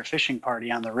one other fishing party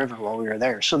on the river while we were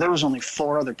there. So there was only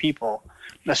 4 other people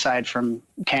aside from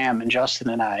Cam and Justin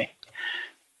and I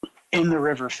in the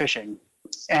river fishing.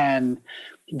 And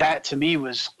that to me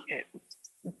was,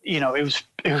 it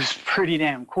was pretty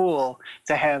damn cool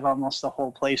to have almost the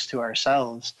whole place to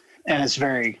ourselves. And it's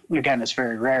very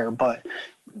rare, but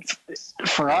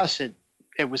for us, it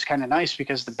was kind of nice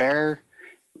because the bear,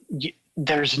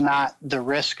 there's not the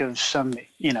risk of some,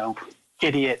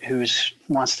 idiot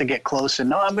wants to get close and,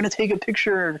 no, I'm going to take a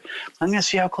picture. I'm going to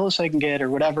see how close I can get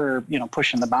or whatever,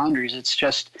 pushing the boundaries. It's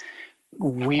just,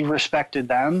 we respected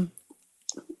them.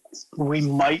 They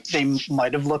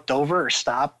might have looked over or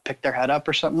stopped, picked their head up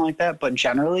or something like that. But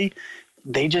generally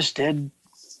they did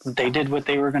what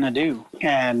they were going to do.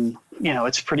 And,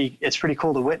 it's pretty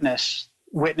cool to witness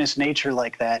nature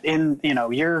like that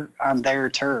you're on their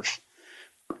turf,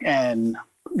 and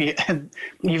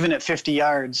even at 50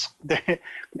 yards,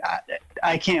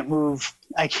 I can't move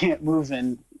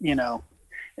in,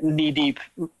 knee deep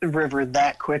river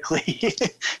that quickly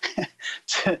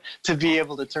to be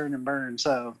able to turn and burn.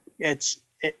 So it's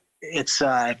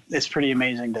pretty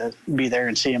amazing to be there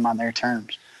and see them on their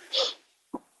terms.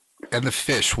 And the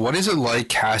fish, what is it like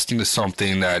casting to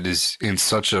something that is in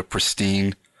such a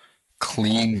pristine,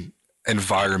 clean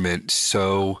environment,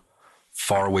 so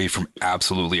far away from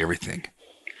absolutely everything?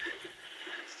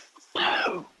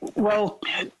 Well,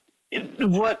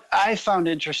 what I found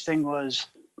interesting was,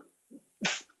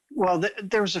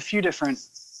 there was a few different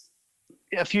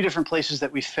places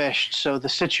that we fished, so the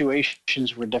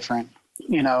situations were different.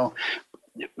 When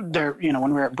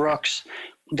we were at Brooks,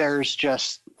 there's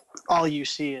just, all you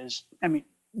see is,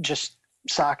 just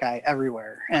sockeye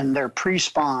everywhere, and they're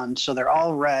pre-spawned, so they're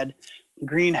all red,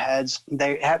 green heads.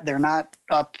 They're not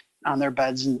up on their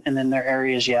beds and in their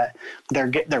areas yet.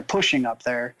 They're pushing up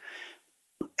there,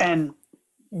 and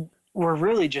we're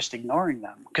really just ignoring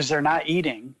them because they're not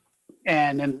eating,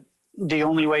 and the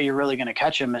only way you're really going to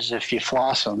catch them is if you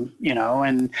floss them,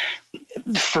 And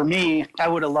for me, I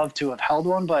would have loved to have held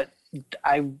one, but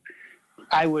I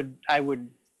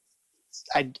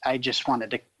just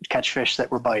wanted to catch fish that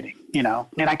were biting,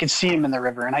 and I could see them in the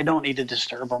river, and I don't need to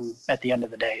disturb them at the end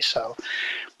of the day. So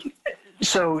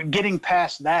getting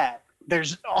past that,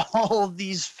 there's all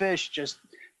these fish just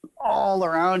all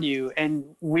around you. And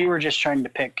we were just trying to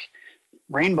pick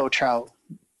rainbow trout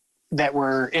that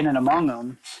were in and among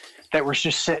them, that were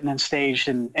just sitting and staged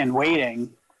and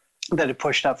waiting, that had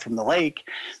pushed up from the lake.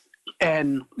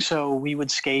 And so we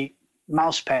would skate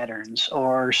mouse patterns,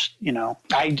 or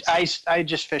I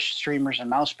just fished streamers and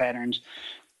mouse patterns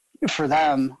for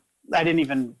them. I didn't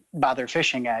even bother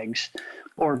fishing eggs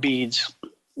or beads,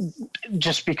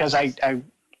 just because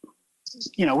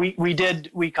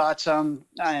we caught some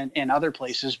in other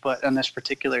places, but on this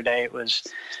particular day,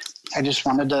 I just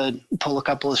wanted to pull a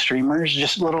couple of streamers,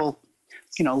 just little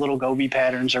goby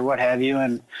patterns or what have you,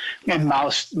 and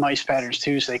mice patterns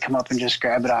too. So they come up and just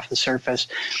grab it off the surface.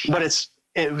 But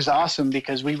it was awesome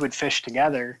because we would fish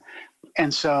together.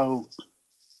 And so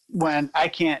when I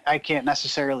can't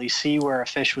necessarily see where a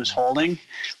fish was holding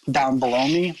down below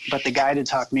me, but the guide had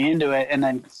talked me into it. And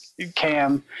then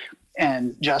Cam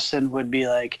and Justin would be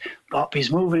like, oh, he's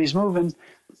moving.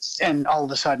 And all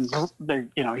of a sudden,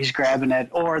 he's grabbing it.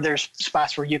 Or there's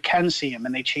spots where you can see him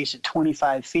and they chase it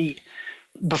 25 feet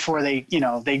before they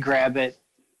grab it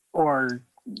or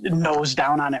nose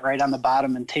down on it right on the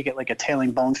bottom and take it like a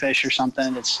tailing bonefish or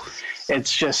something.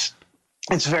 It's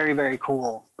very, very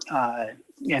cool.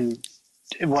 And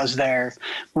it was there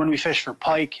when we fished for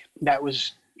pike. That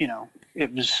was,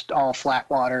 it was all flat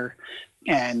water,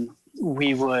 and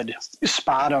we would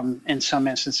spot them in some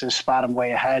instances, spot them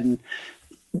way ahead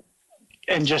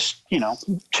and just,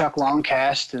 chuck long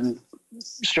cast and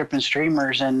stripping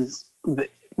streamers. And the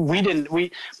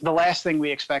last thing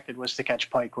we expected was to catch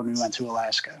pike when we went to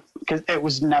Alaska, because it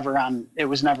was never on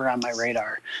my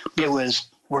radar. It was,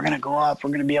 we're going to go up, we're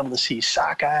going to be able to see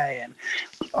sockeye and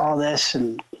all this,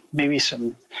 and maybe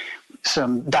some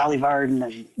Dolly Varden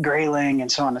and grayling and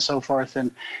so on and so forth.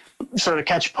 And so to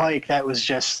catch pike, that was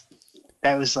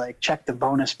like, check the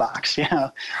bonus box,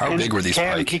 How big were these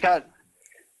pike?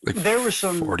 There were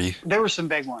some 40. There were some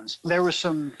big ones. There were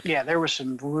some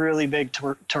really big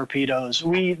torpedoes.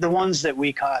 The ones that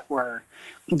we caught were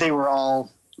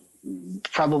all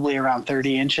probably around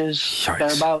 30 inches. Yikes.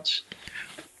 Thereabouts.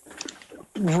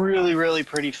 Really, really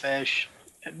pretty fish.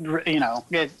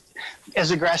 As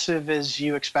aggressive as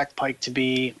you expect pike to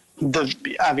be.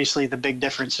 Obviously the big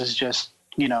difference is just,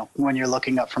 when you're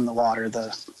looking up from the water,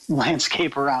 the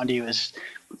landscape around you is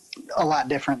a lot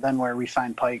different than where we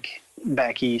find pike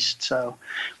back east. The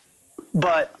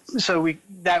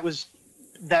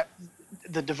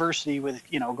diversity with,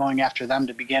 going after them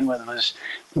to begin with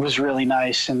was really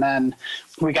nice. And then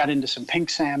we got into some pink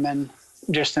salmon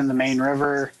just in the main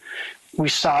river. We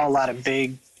saw a lot of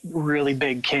really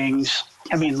big kings.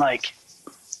 I mean, like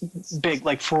big,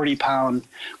 like 40-pound,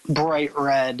 bright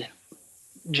red,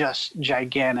 just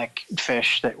gigantic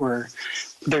fish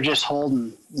they're just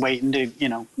holding, waiting to,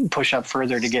 push up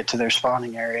further to get to their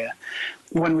spawning area.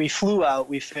 When we flew out,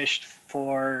 we fished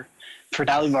for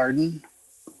Dolly Varden,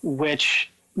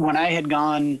 which when I had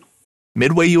gone...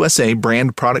 Midway USA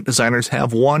brand product designers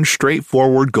have one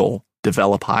straightforward goal: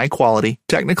 develop high-quality,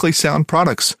 technically sound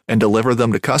products and deliver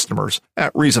them to customers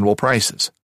at reasonable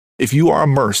prices. If you are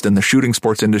immersed in the shooting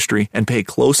sports industry and pay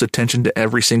close attention to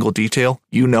every single detail,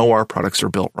 you know our products are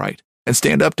built right and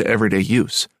stand up to everyday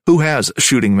use. Who has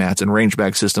shooting mats and range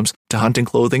bag systems to hunting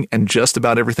clothing and just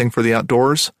about everything for the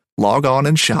outdoors? Log on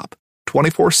and shop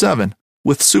 24/7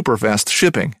 with super fast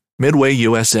shipping.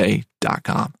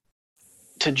 MidwayUSA.com.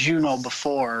 To Juneau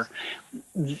before,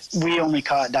 we only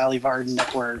caught Dolly Varden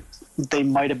they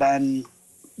might have been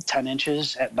 10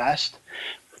 inches at best.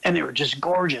 And they were just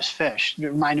gorgeous fish. It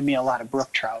reminded me a lot of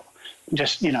brook trout.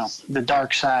 Just, the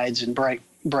dark sides and bright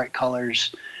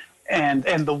colors, and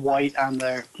the white on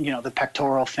the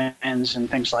pectoral fins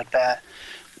and things like that.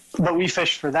 But we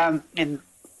fished for them, and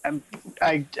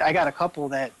I got a couple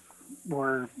that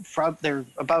they're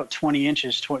about 20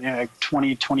 inches,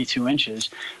 22 inches.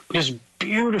 Just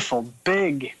beautiful,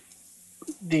 big,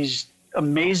 these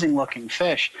amazing looking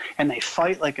fish, and they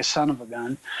fight like a son of a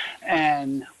gun.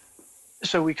 And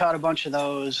so we caught a bunch of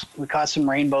those. We caught some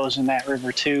rainbows in that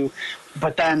river too.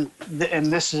 But then,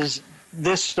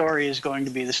 this story is going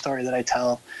to be the story that I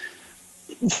tell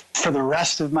for the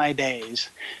rest of my days.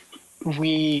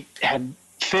 We had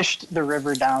fished the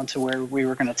river down to where we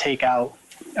were going to take out,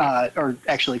 or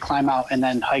actually climb out and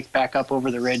then hike back up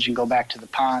over the ridge and go back to the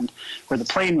pond where the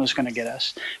plane was going to get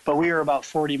us. But we were about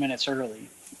 40 minutes early.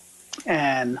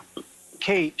 And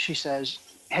Kate, she says,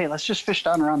 hey, let's just fish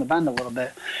down around the bend a little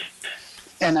bit.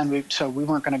 And then we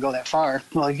weren't going to go that far.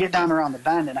 Well, I get down around the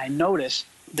bend and I notice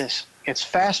this. It's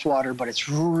fast water, but it's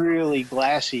really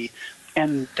glassy.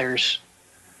 And there's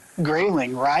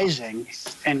grayling rising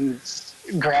and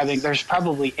grabbing. There's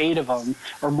probably 8 of them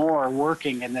or more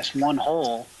working in this one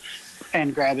hole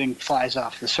and grabbing flies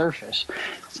off the surface.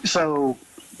 So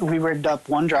we rigged up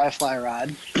one dry fly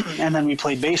rod and then we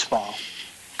played baseball.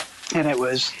 And it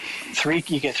was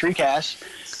you get 3 casts.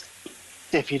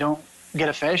 If you don't get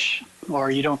a fish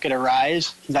or you don't get a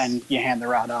rise, then you hand the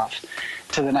rod off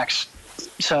to the next.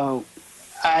 So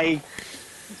I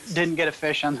didn't get a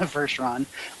fish on the first run.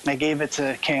 I gave it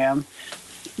to Cam.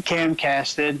 Cam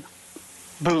casted,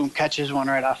 boom, catches one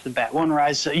right off the bat. One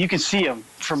rises, you can see him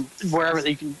from wherever,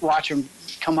 you can watch him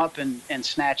come up and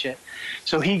snatch it.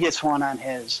 So he gets one on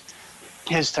his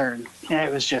turn. And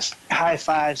it was just high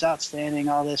fives, outstanding,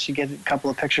 all this. You get a couple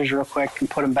of pictures real quick and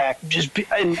put them back.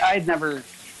 And I'd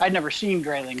never seen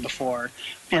grayling before.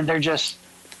 And they're just,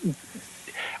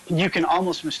 you can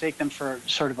almost mistake them for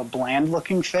sort of a bland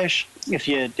looking fish. If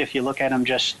you look at them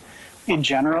just in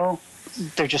general,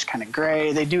 they're just kind of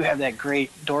gray. They do have that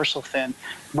great dorsal fin,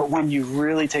 but when you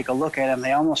really take a look at them,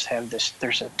 they almost have this,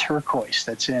 there's a turquoise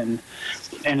that's in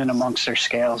and amongst their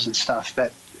scales and stuff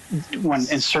that when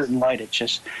in certain light, it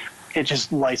just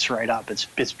lights right up.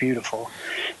 It's beautiful.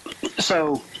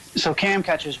 So Cam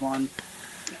catches one,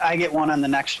 I get one on the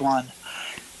next one,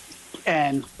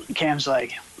 and Cam's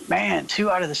like, man,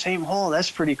 2 out of the same hole. That's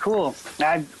pretty cool.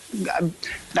 I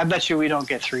bet you we don't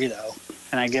get 3 though.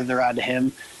 And I give the rod to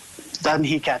him. Doesn't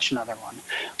he catch another one?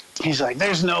 He's like,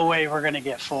 there's no way we're going to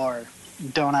get 4.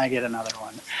 Don't I get another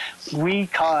one? We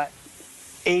caught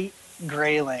 8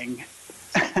 grayling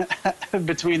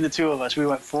between the two of us. We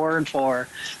went 4 and 4.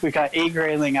 We caught 8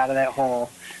 grayling out of that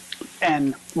hole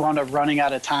and wound up running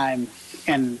out of time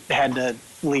and had to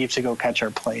leave to go catch our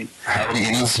plane. How many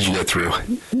innings did you get through?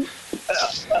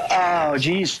 Oh,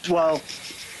 geez. Well,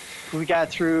 we got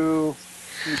through,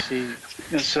 let me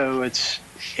see. So it's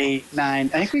 8, 9.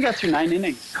 I think we got through 9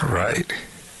 innings. Right.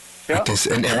 Yep.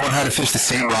 And everyone had to fish the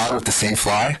same rod with the same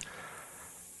fly?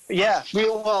 Yeah.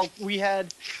 We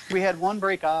had one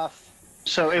break off.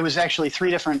 So it was actually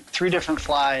three different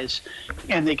flies,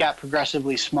 and they got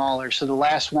progressively smaller. So the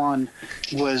last one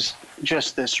was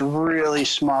just this really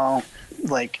small,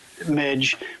 like,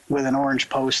 midge with an orange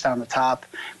post on the top,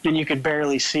 and you could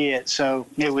barely see it. So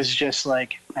it was just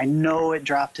like, I know it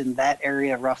dropped in that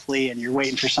area roughly, and you're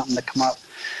waiting for something to come up.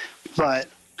 But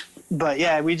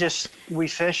yeah, we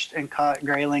fished and caught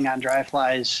grayling on dry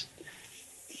flies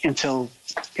until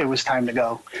it was time to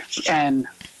go. And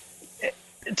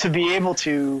to be able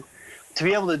to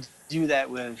do that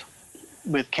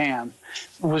with Cam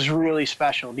was really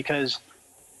special, because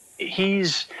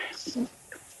he's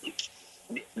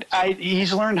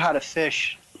learned how to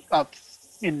fish up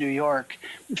in New York,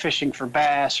 fishing for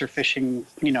bass or fishing,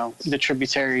 the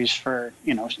tributaries for,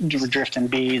 drifting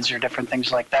beads or different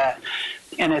things like that.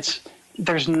 And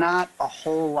there's not a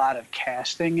whole lot of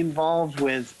casting involved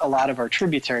with a lot of our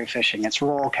tributary fishing. It's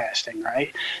roll casting,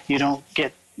 right? You don't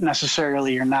get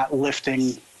necessarily, you're not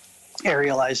lifting,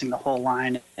 aerializing the whole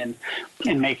line and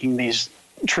making these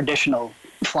traditional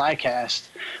fly casts.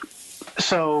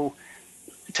 So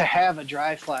to have a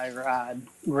dry fly rod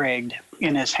rigged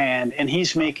in his hand, and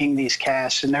he's making these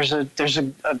casts, and there's a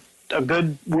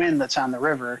good wind that's on the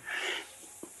river,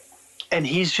 and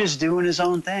he's just doing his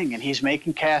own thing, and he's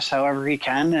making casts however he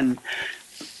can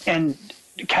and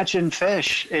catching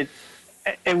fish.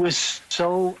 It was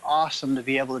so awesome to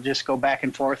be able to just go back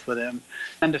and forth with him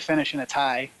and to finish in a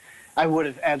tie. I would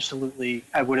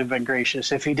have been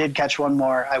gracious. If he did catch one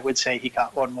more, I would say he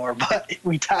caught one more, but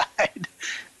we tied.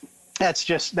 That's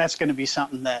going to be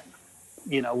something that,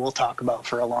 we'll talk about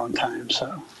for a long time.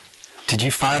 So, did you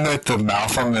find that the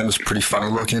mouth on them was pretty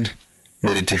funny looking?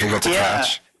 Made it difficult to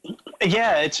catch?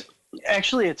 Yeah,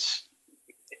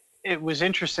 it was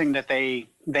interesting that they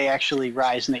actually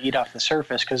rise and they eat off the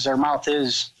surface, because their mouth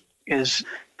is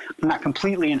not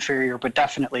completely inferior, but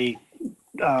definitely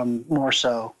more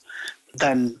so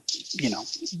than,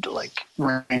 like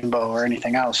rainbow or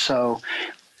anything else. So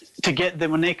to get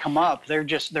them, when they come up, they're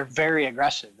very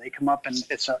aggressive. They come up and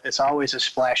it's always a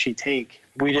splashy take.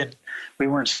 We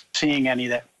weren't seeing any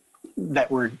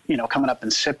that were, coming up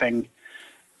and sipping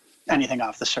anything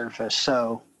off the surface.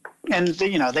 So, and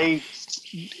they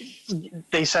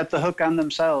set the hook on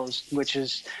themselves, which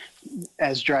is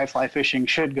as dry fly fishing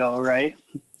should go, right?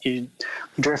 You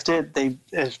drift it, they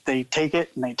take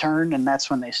it and they turn, and that's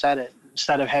when they set it.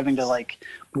 Instead of having to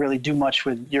really do much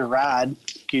with your rod,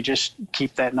 you just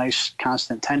keep that nice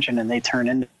constant tension and they turn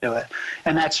into it.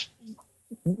 And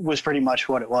was pretty much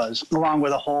what it was, along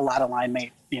with a whole lot of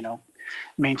line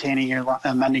maintaining your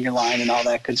mending your line and all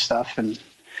that good stuff, and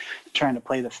trying to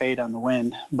play the fade on the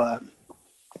wind. But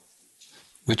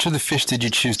which of the fish did you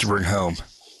choose to bring home?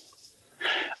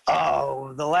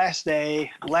 Oh, the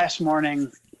last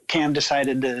morning, Cam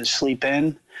decided to sleep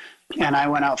in, and I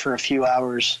went out for a few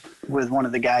hours with one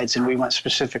of the guides, and we went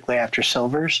specifically after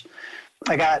silvers.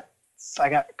 I got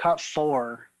caught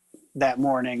 4 that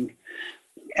morning,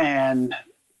 and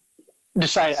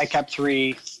decided I kept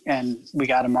 3, and we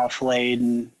got them all filleted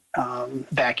and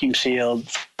vacuum sealed,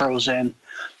 frozen,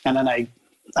 and then I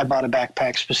bought a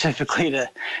backpack specifically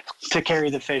to carry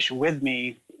the fish with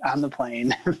me on the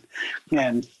plane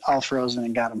and all frozen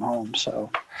and got them home. So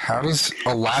how does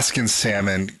Alaskan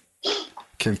salmon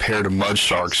compare to mud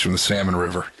sharks from the Salmon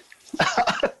River?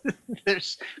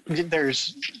 there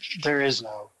is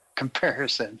no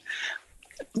comparison.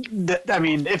 I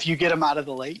mean, if you get them out of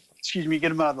the lake,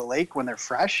 when they're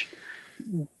fresh,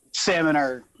 salmon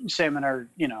are,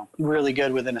 really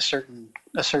good within a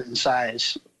certain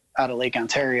size out of Lake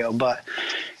Ontario. But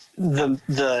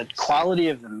the quality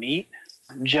of the meat,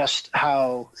 just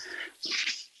how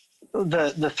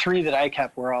the three that I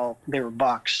kept they were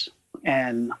bucks,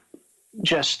 and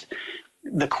just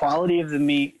the quality of the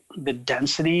meat, the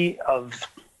density of,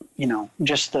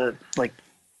 just the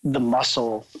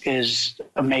muscle is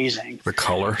amazing. The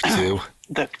color too.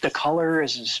 The color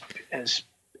is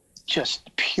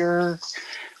just pure,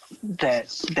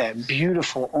 that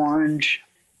beautiful orange,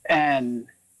 and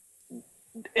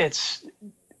it's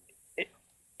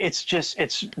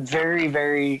very,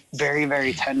 very, very,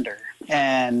 very tender.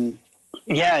 And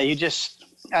yeah,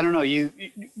 I don't know, you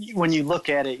when you look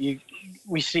at it,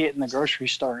 we see it in the grocery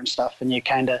store and stuff, and you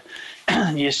kind of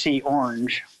you see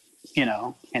orange,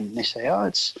 and they say, oh,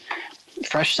 it's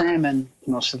fresh salmon,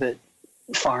 most of it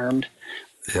farmed.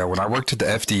 Yeah, when I worked at the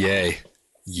FDA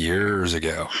years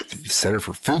ago, the Center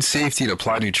for Food Safety and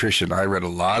Applied Nutrition, I read a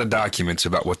lot of documents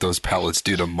about what those pellets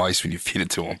do to mice when you feed it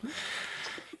to them.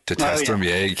 To test them,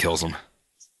 it kills them.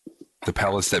 The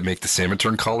pellets that make the salmon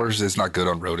turn colors is not good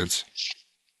on rodents.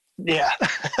 Yeah.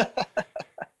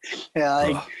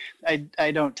 Yeah,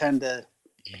 I don't tend to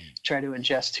try to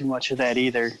ingest too much of that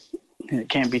either. It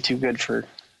can't be too good for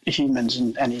humans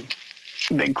in any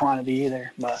big quantity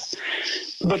either. But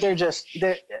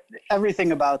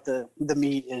everything about the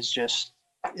meat is just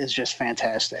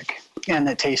fantastic, and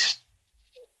it tastes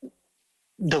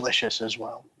delicious as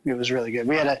well. It was really good.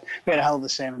 We had a hell of a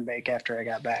salmon bake after I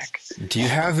got back. Do you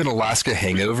have an Alaska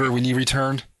hangover when you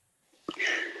returned?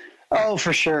 Oh,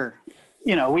 for sure.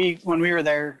 When we were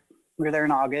there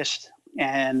in August,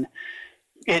 and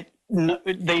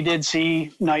they did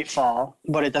see nightfall,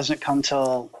 but it doesn't come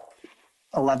till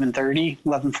 11:30,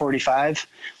 11:45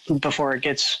 before it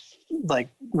gets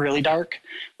really dark.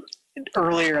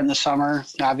 Earlier in the summer,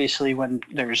 obviously, when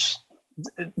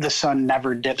the sun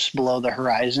never dips below the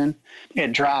horizon,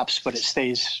 it drops, but it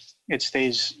stays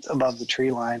above the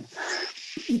tree line.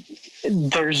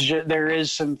 There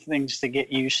is some things to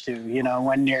get used to,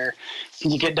 when you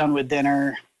get done with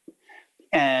dinner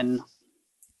and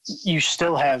you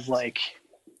still have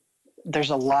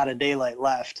there's a lot of daylight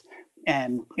left,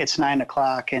 and it's 9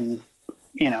 o'clock, and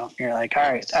you're like,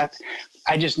 all right,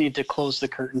 I just need to close the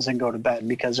curtains and go to bed,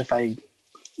 because if I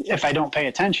don't pay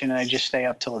attention and I just stay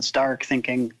up till it's dark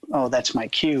thinking, oh, that's my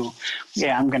cue,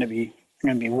 I'm going to be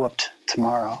whooped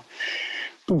tomorrow.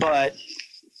 But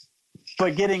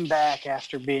getting back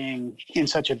after being in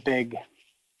such a big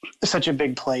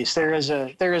place, there is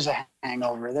a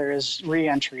hangover. There is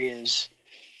re-entry is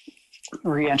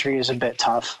a bit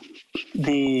tough.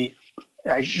 The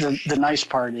nice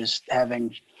part is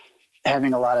having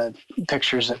a lot of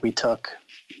pictures that we took,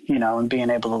 and being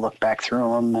able to look back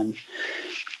through them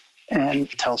and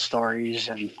tell stories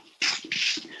and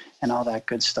all that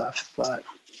good stuff. But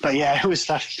yeah, it was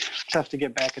tough to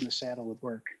get back in the saddle with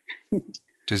work.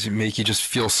 Does it make you just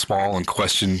feel small and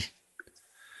question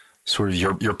sort of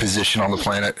your position on the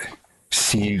planet,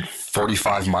 seeing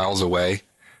 45 miles away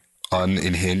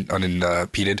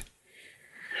unimpeded,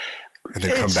 and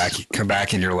then come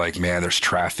back and you're like, man, there's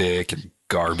traffic and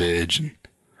garbage and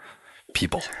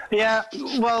people. Yeah,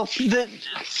 well,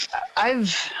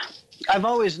 I've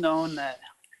always known that,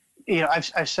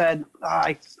 I've said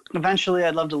eventually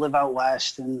I'd love to live out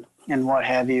west and what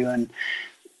have you, and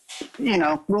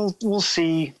we'll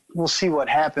see what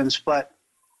happens. But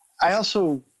I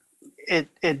also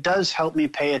it does help me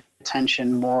pay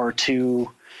attention more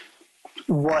to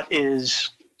what is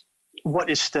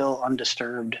still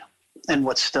undisturbed and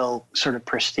what's still sort of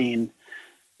pristine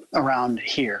around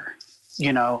here,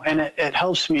 and it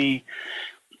helps me,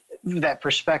 that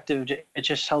perspective. It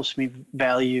just helps me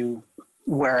value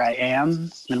where I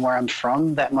am and where I'm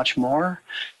from that much more,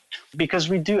 because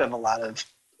we do have a lot of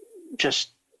just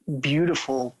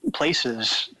beautiful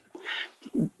places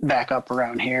back up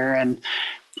around here, and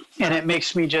it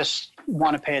makes me just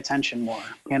want to pay attention more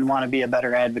and want to be a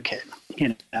better advocate,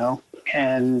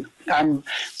 and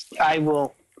I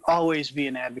will always be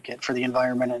an advocate for the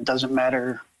environment. It doesn't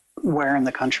matter where in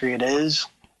the country it is,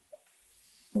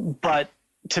 but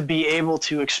to be able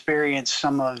to experience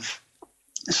some of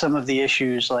the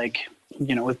issues,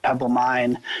 with Pebble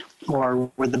Mine,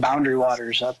 or with the Boundary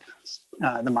Waters up,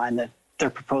 the mine that they're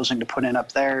proposing to put in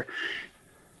up there,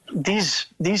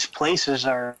 these places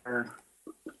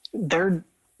they're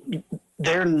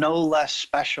no less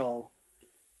special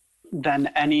than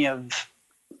any of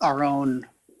our own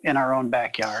in our own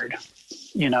backyard,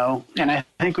 and I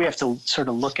think we have to sort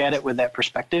of look at it with that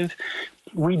perspective.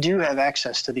 We do have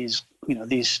access to these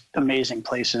amazing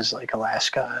places like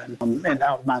Alaska and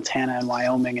out Montana and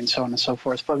Wyoming and so on and so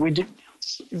forth, but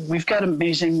we've got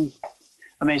amazing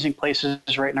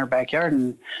places right in our backyard,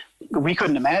 and we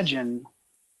couldn't imagine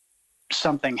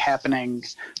something happening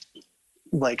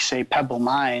like, say, Pebble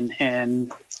Mine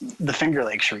in the Finger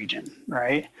Lakes region,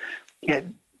 right?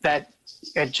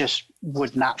 It just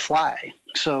would not fly.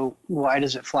 So why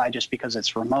does it fly? Just because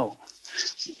it's remote?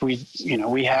 We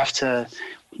have to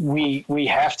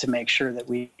make sure that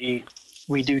we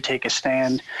do take a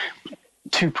stand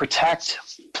to protect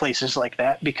places like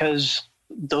that, because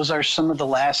those are some of the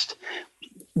last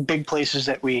big places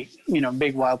that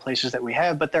big wild places that we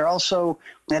have, but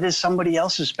that is somebody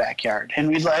else's backyard.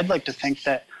 And I'd like to think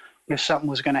that if something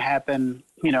was going to happen,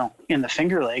 in the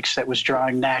Finger Lakes that was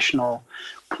drawing national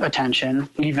attention,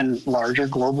 even larger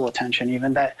global attention,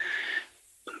 even that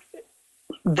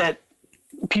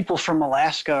people from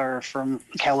Alaska or from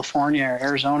California or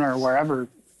Arizona or wherever,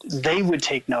 they would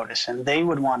take notice and they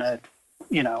would want to,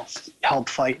 help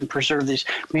fight and preserve these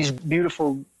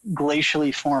beautiful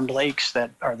glacially formed lakes that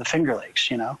are the Finger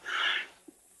Lakes.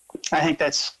 I think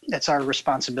that's our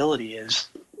responsibility as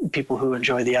people who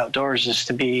enjoy the outdoors, is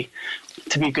to be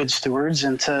good stewards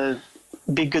and to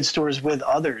be good stewards with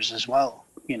others as well,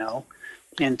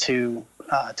 and to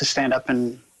stand up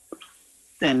and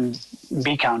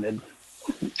be counted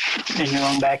in your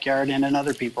own backyard and in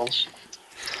other people's.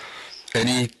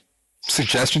 Any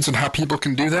suggestions on how people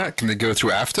can do that? Can they go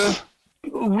through AFTA?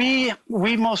 We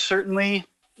most certainly,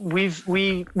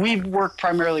 we work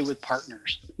primarily with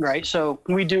partners, right? So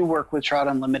we do work with Trout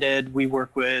Unlimited. We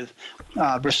work with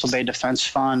Bristol Bay Defense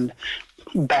Fund,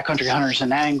 Backcountry Hunters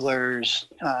and Anglers,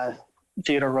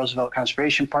 Theodore Roosevelt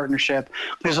Conservation Partnership.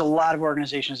 There's a lot of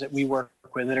organizations that we work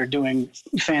with that are doing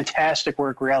fantastic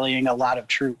work, rallying a lot of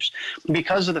troops.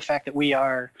 Because of the fact that we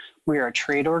are a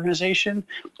trade organization,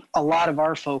 a lot of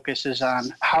our focus is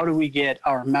on how do we get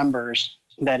our members,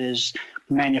 that is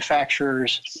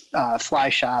manufacturers, fly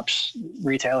shops,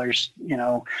 retailers,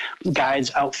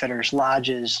 guides, outfitters,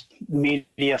 lodges,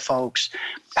 media folks,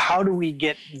 how do we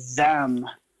get them?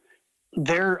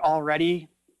 They're already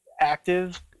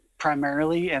active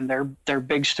primarily, and they're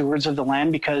big stewards of the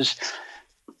land, because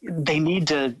they need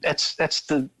to,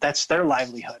 that's their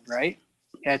livelihood, right?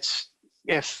 It's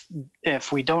if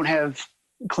we don't have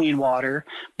clean water,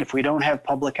 if we don't have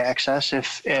public access,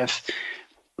 if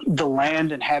the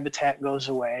land and habitat goes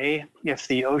away, if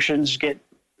the oceans get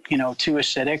too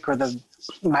acidic, or the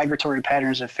migratory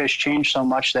patterns of fish change so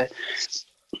much that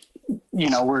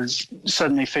we're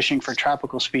suddenly fishing for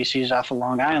tropical species off of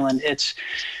Long Island,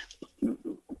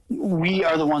 we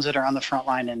are the ones that are on the front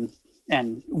line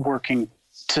and working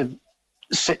to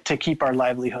keep our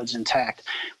livelihoods intact.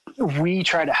 We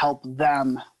try to help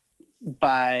them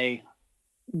by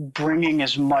bringing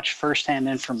as much firsthand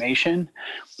information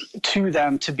to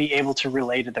them to be able to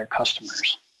relay to their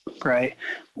customers, right?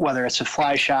 Whether it's a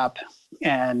fly shop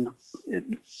and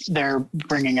they're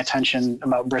bringing attention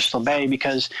about Bristol Bay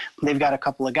because they've got a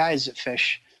couple of guys that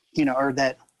fish, or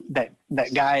that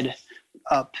guide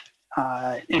up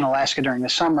in Alaska during the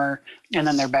summer, and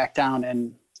then they're back down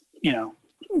in,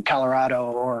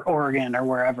 Colorado or Oregon or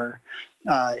wherever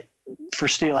for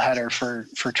steelhead or for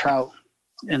trout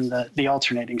in the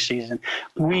alternating season.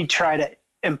 We try to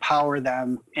empower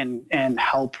them and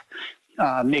help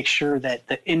make sure that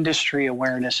the industry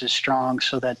awareness is strong,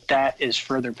 so that is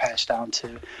further passed down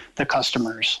to the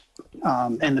customers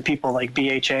and the people like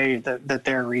BHA that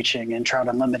they're reaching, and Trout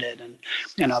Unlimited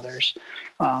and others.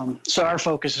 So our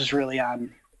focus is really on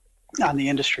the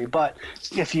industry. But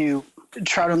if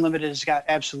Trout Unlimited has got,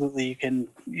 absolutely, you can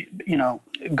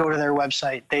go to their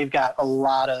website. They've got a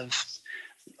lot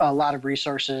of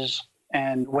resources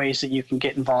and ways that you can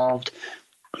get involved,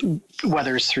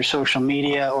 whether it's through social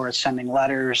media or it's sending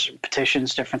letters,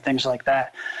 petitions, different things like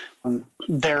that.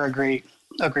 They're a great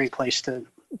place to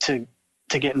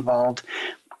get involved.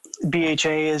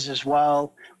 BHA is as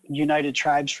well. United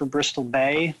Tribes for Bristol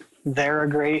Bay, they're a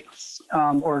great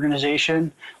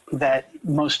organization that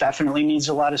most definitely needs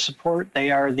a lot of support. They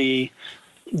are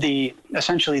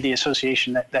essentially the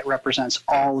association that represents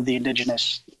all of the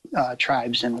indigenous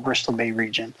tribes in the Bristol Bay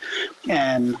region,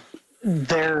 and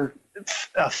they're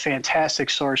a fantastic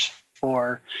source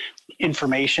for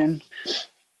information.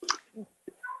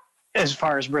 as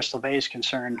far as Bristol Bay is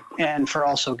concerned, and for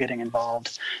also getting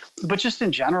involved. But just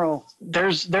in general,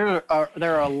 there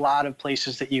are a lot of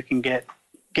places that you can get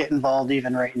involved,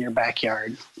 even right in your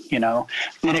backyard, you know.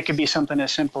 And it could be something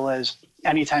as simple as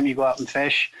anytime you go out and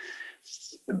fish,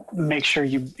 make sure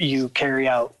you carry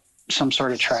out some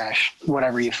sort of trash,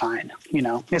 whatever you find, you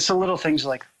know. It's the little things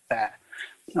like that.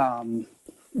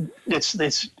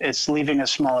 It's leaving a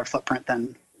smaller footprint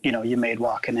than, you know, you made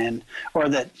walking in, or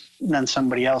than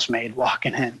somebody else made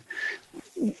walking in.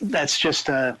 That's just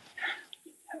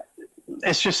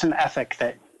it's just an ethic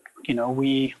that, you know,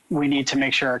 we need to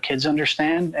make sure our kids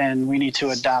understand, and we need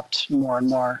to adopt more and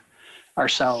more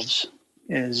ourselves,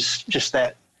 is just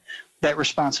that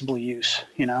responsible use,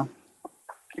 you know?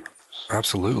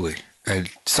 Absolutely. And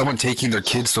someone taking their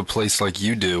kids to a place like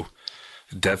you do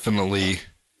definitely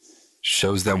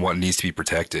shows them what needs to be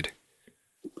protected,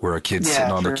 where a kid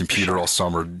sitting on their computer all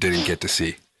summer didn't get to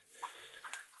see.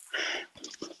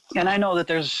 And I know that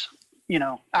there's, you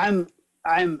know, I'm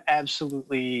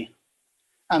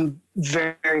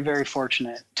very, very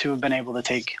fortunate to have been able to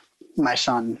take my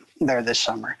son there this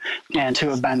summer, and to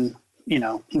have been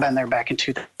there back in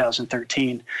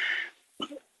 2013.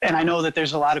 And I know that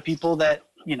there's a lot of people that,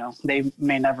 you know, they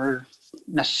may never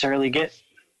necessarily get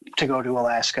to go to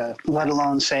Alaska, let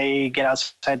alone say get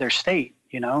outside their state,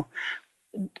 you know.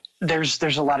 There's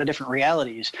a lot of different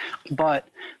realities, but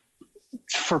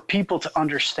for people to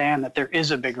understand that there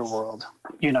is a bigger world,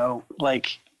 you know,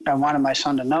 like I wanted my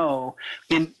son to know,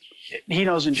 and he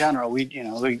knows in general, there's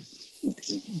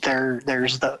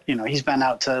the, you know, he's been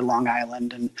out to Long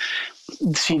Island and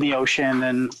see the ocean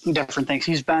and different things.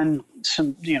 He's been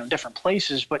some, you know, different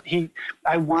places, but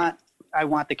I want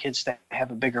the kids to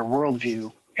have a bigger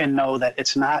worldview and know that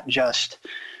it's not just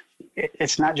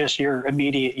your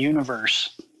immediate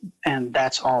universe, and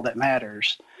that's all that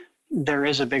matters. There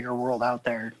is a bigger world out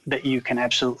there that you can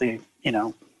absolutely, you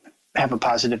know, have a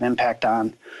positive impact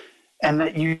on, and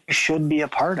that you should be a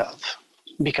part of,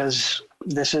 because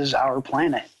this is our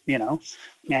planet, you know,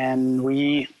 and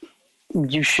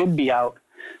you should be out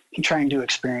trying to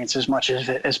experience as much of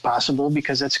it as possible,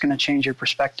 because it's going to change your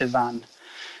perspective on,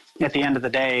 at the end of the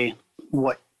day,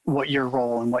 what your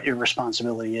role and what your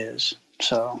responsibility is.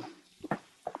 So.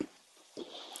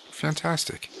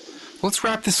 Fantastic. Let's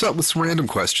wrap this up with some random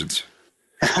questions.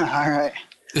 All right.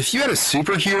 If you had a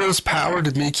superhero's power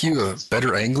to make you a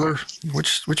better angler,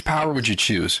 which power would you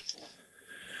choose?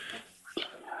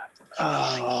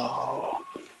 Oh,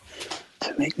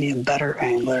 to make me a better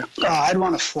angler. Oh, I'd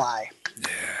want to fly.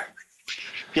 Yeah.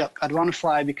 Yep, I'd want to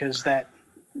fly, because that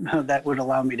would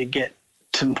allow me to get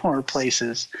to more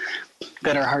places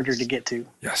that are harder to get to.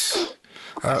 Yes.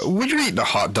 When you're eating a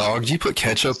hot dog, do you put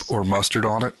ketchup or mustard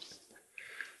on it?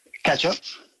 Ketchup.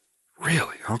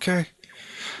 Really? Okay.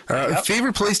 Yep.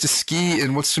 Favorite place to ski,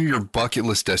 and what's some of your bucket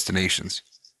list destinations?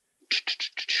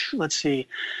 Let's see.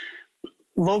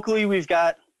 Locally, we've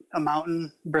got a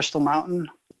mountain, Bristol Mountain.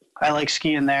 I like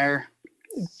skiing there.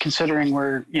 Considering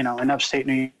we're, you know, in upstate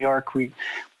New York, we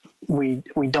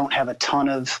don't have a ton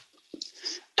of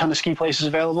ski places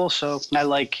available. So I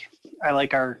like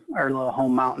our little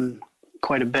home mountain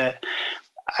quite a bit.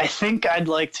 I think I'd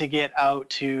like to get out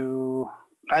to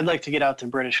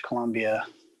British Columbia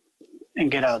and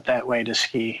get out that way to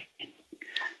ski.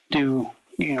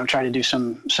 Try to do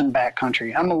some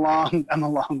backcountry. I'm a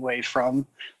long way from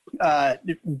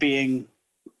being,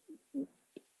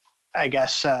 I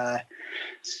guess,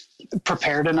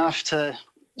 prepared enough to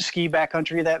ski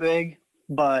backcountry that big,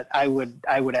 but I would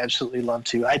absolutely love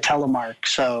to. I telemark,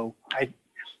 so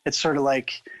it's sort of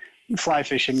like fly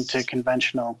fishing to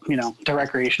conventional, you know, to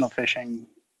recreational fishing,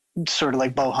 sort of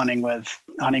like bow hunting with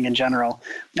hunting in general.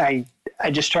 I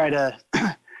just try to,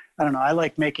 I don't know, I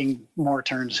like making more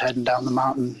turns heading down the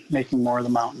mountain, making more of the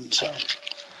mountain. So,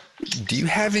 do you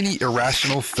have any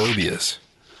irrational phobias?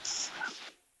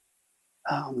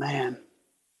 Oh man,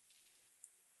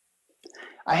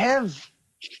 I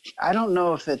don't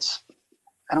know if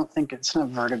I don't think it's not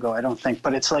vertigo. I don't think,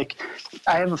 but it's like,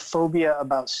 I have a phobia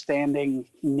about standing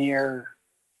near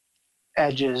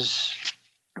edges,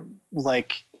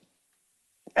 like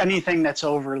anything that's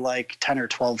over like 10 or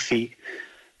 12 feet.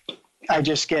 I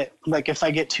just get, like, if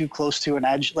I get too close to an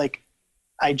edge, like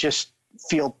I just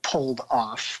feel pulled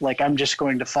off. Like I'm just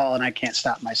going to fall and I can't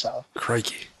stop myself.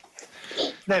 Crikey.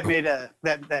 That made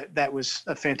that was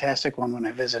a fantastic one when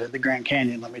I visited the Grand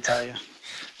Canyon, let me tell you.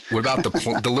 What about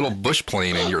the little bush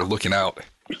plane and you're looking out?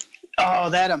 Oh,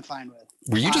 that I'm fine with.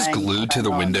 Were you just glued to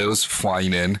the windows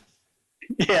flying in?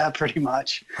 Yeah, pretty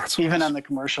much. That's Even awesome. on the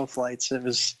commercial flights, it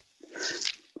was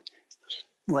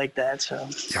like that. So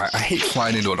Yeah, I hate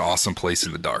flying into an awesome place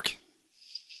in the dark.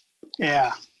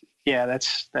 Yeah. Yeah,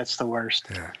 that's the worst.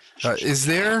 Yeah. Is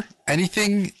there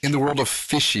anything in the world of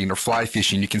fishing or fly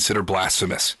fishing you consider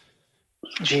blasphemous?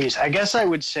 Geez, I guess I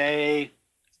would say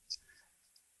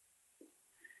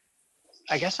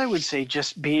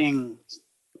just being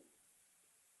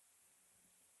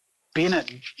I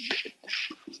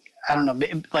don't know,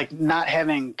 like not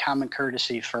having common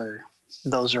courtesy for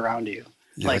those around you,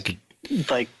 Yeah,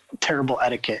 like terrible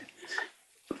etiquette,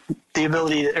 the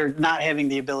ability or not having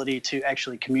the ability to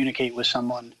actually communicate with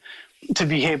someone, to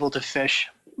be able to fish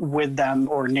with them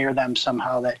or near them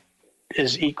somehow that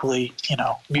is equally,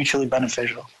 mutually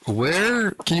beneficial.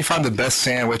 Where can you find the best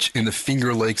sandwich in the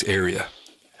Finger Lakes area?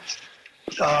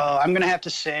 I'm going to have to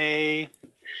say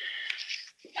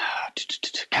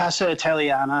Casa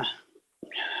Italiana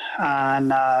on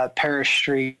Parish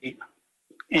Street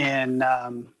in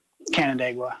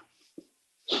Canandaigua.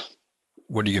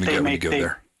 What are you going to get when you go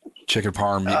there? Chicken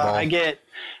parm, meatball?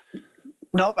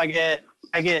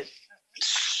 I get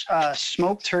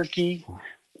smoked turkey,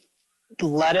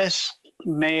 lettuce,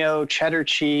 mayo, cheddar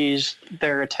cheese,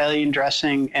 their Italian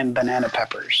dressing, and banana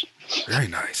peppers. Very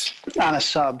nice. On a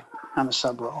sub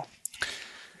roll.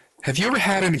 Have you ever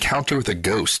had an encounter with a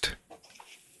ghost?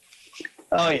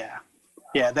 Oh yeah.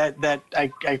 Yeah, that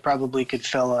I probably could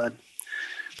fill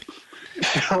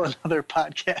another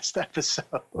podcast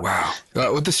episode. Wow.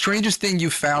 What the strangest thing you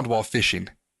found while fishing?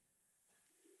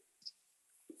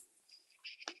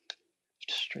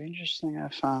 Strangest thing I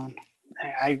found.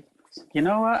 You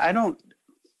know what? I'm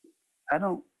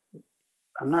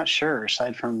not sure,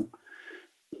 aside from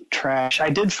trash. I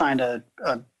did find a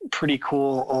pretty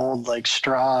cool old like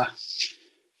straw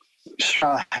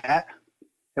hat.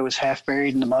 It was half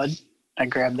buried in the mud. I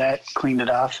grabbed that, cleaned it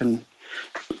off, and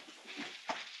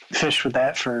fished with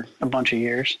that for a bunch of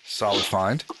years. Solid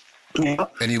find. Yeah.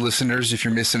 Any listeners, if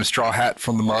you're missing a straw hat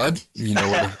from the mud, you know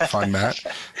where to find Matt.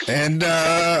 And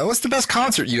what's the best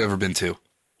concert you ever been to?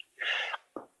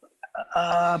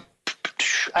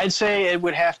 I'd say it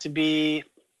would have to be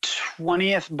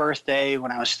 20th birthday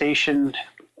when I was stationed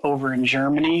over in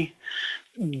Germany.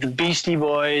 The Beastie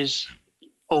Boys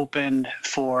opened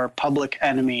for Public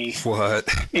Enemy.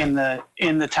 What? In the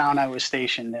town I was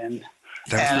stationed in.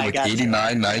 That was like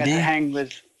 89, 90? I got to hang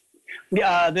with.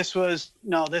 This was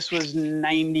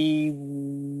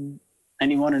 91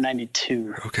 or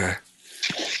 92. Okay.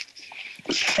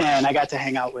 And I got to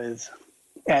hang out with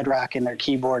Ad Rock and their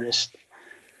keyboardist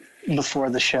before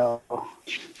the show.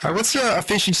 What's a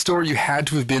fishing story you had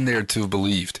to have been there to have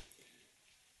believed?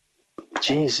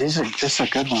 Jeez, this is a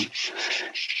good one.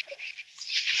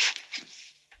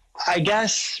 I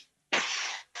guess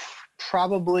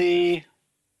probably.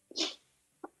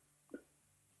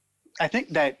 I think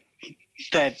that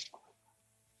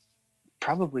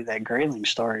probably that grayling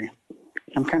story.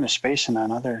 I'm kind of spacing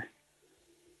on other.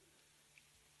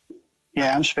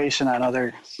 Yeah, I'm spacing on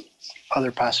other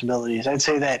possibilities. I'd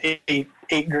say that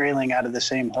eight grayling out of the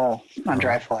same hole on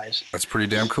dry flies. That's pretty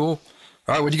damn cool.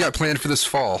 All right, what do you got planned for this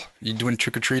fall? You doing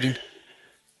trick-or-treating?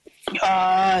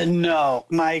 No.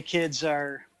 My kids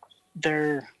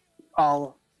they're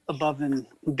all above and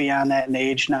beyond that in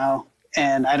age now.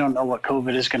 And I don't know what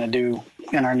COVID is going to do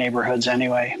in our neighborhoods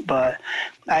anyway. But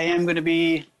I am going to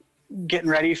be getting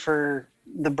ready for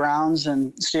the Browns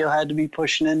and Steelhead to be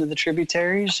pushing into the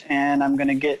tributaries. And I'm going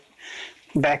to get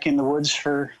back in the woods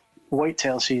for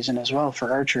whitetail season as well for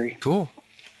archery. Cool.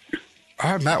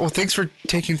 All right, Matt. Well, thanks for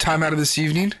taking time out of this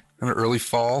evening on an early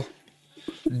fall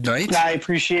night. I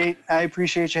appreciate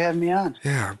you having me on.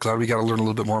 Yeah, I'm glad we got to learn a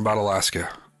little bit more about Alaska.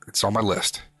 It's on my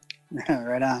list.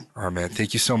 Right on. All right, man.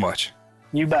 Thank you so much.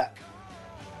 You bet.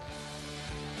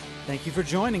 Thank you for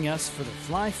joining us for the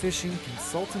Fly Fishing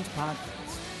Consultant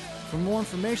Podcast. For more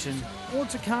information or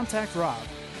to contact Rob,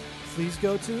 please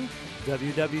go to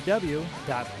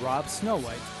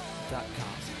www.robsnowhite.com.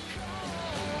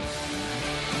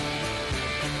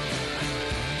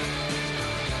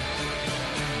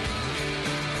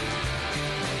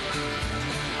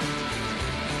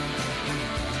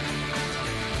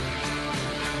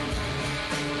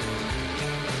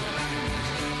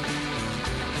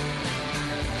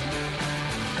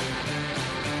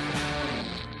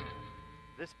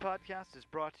 This podcast is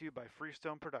brought to you by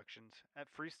Freestone Productions at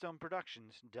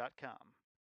freestoneproductions.com.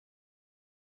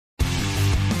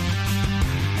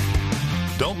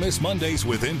 Don't miss Mondays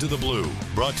with Into the Blue,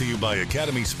 brought to you by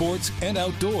Academy Sports and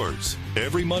Outdoors.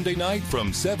 Every Monday night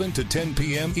from 7 to 10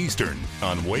 p.m. Eastern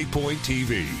on Waypoint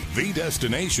TV, the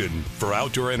destination for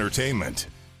outdoor entertainment.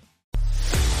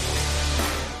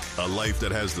 A life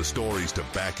that has the stories to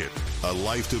back it. A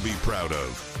life to be proud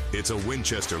of. It's a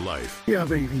Winchester life. Yeah,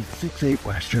 baby. 6'8"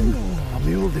 Western. Oh,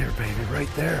 mule deer, baby, right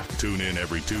there. Tune in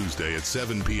every Tuesday at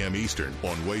 7 p.m. Eastern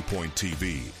on Waypoint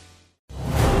TV.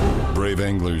 Brave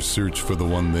anglers search for the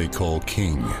one they call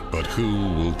king, but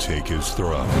who will take his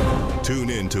throne? Tune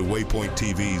in to Waypoint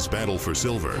TV's Battle for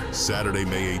Silver, Saturday,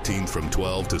 May 18th from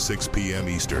 12 to 6 p.m.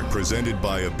 Eastern. Presented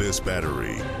by Abyss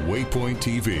Battery. Waypoint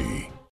TV.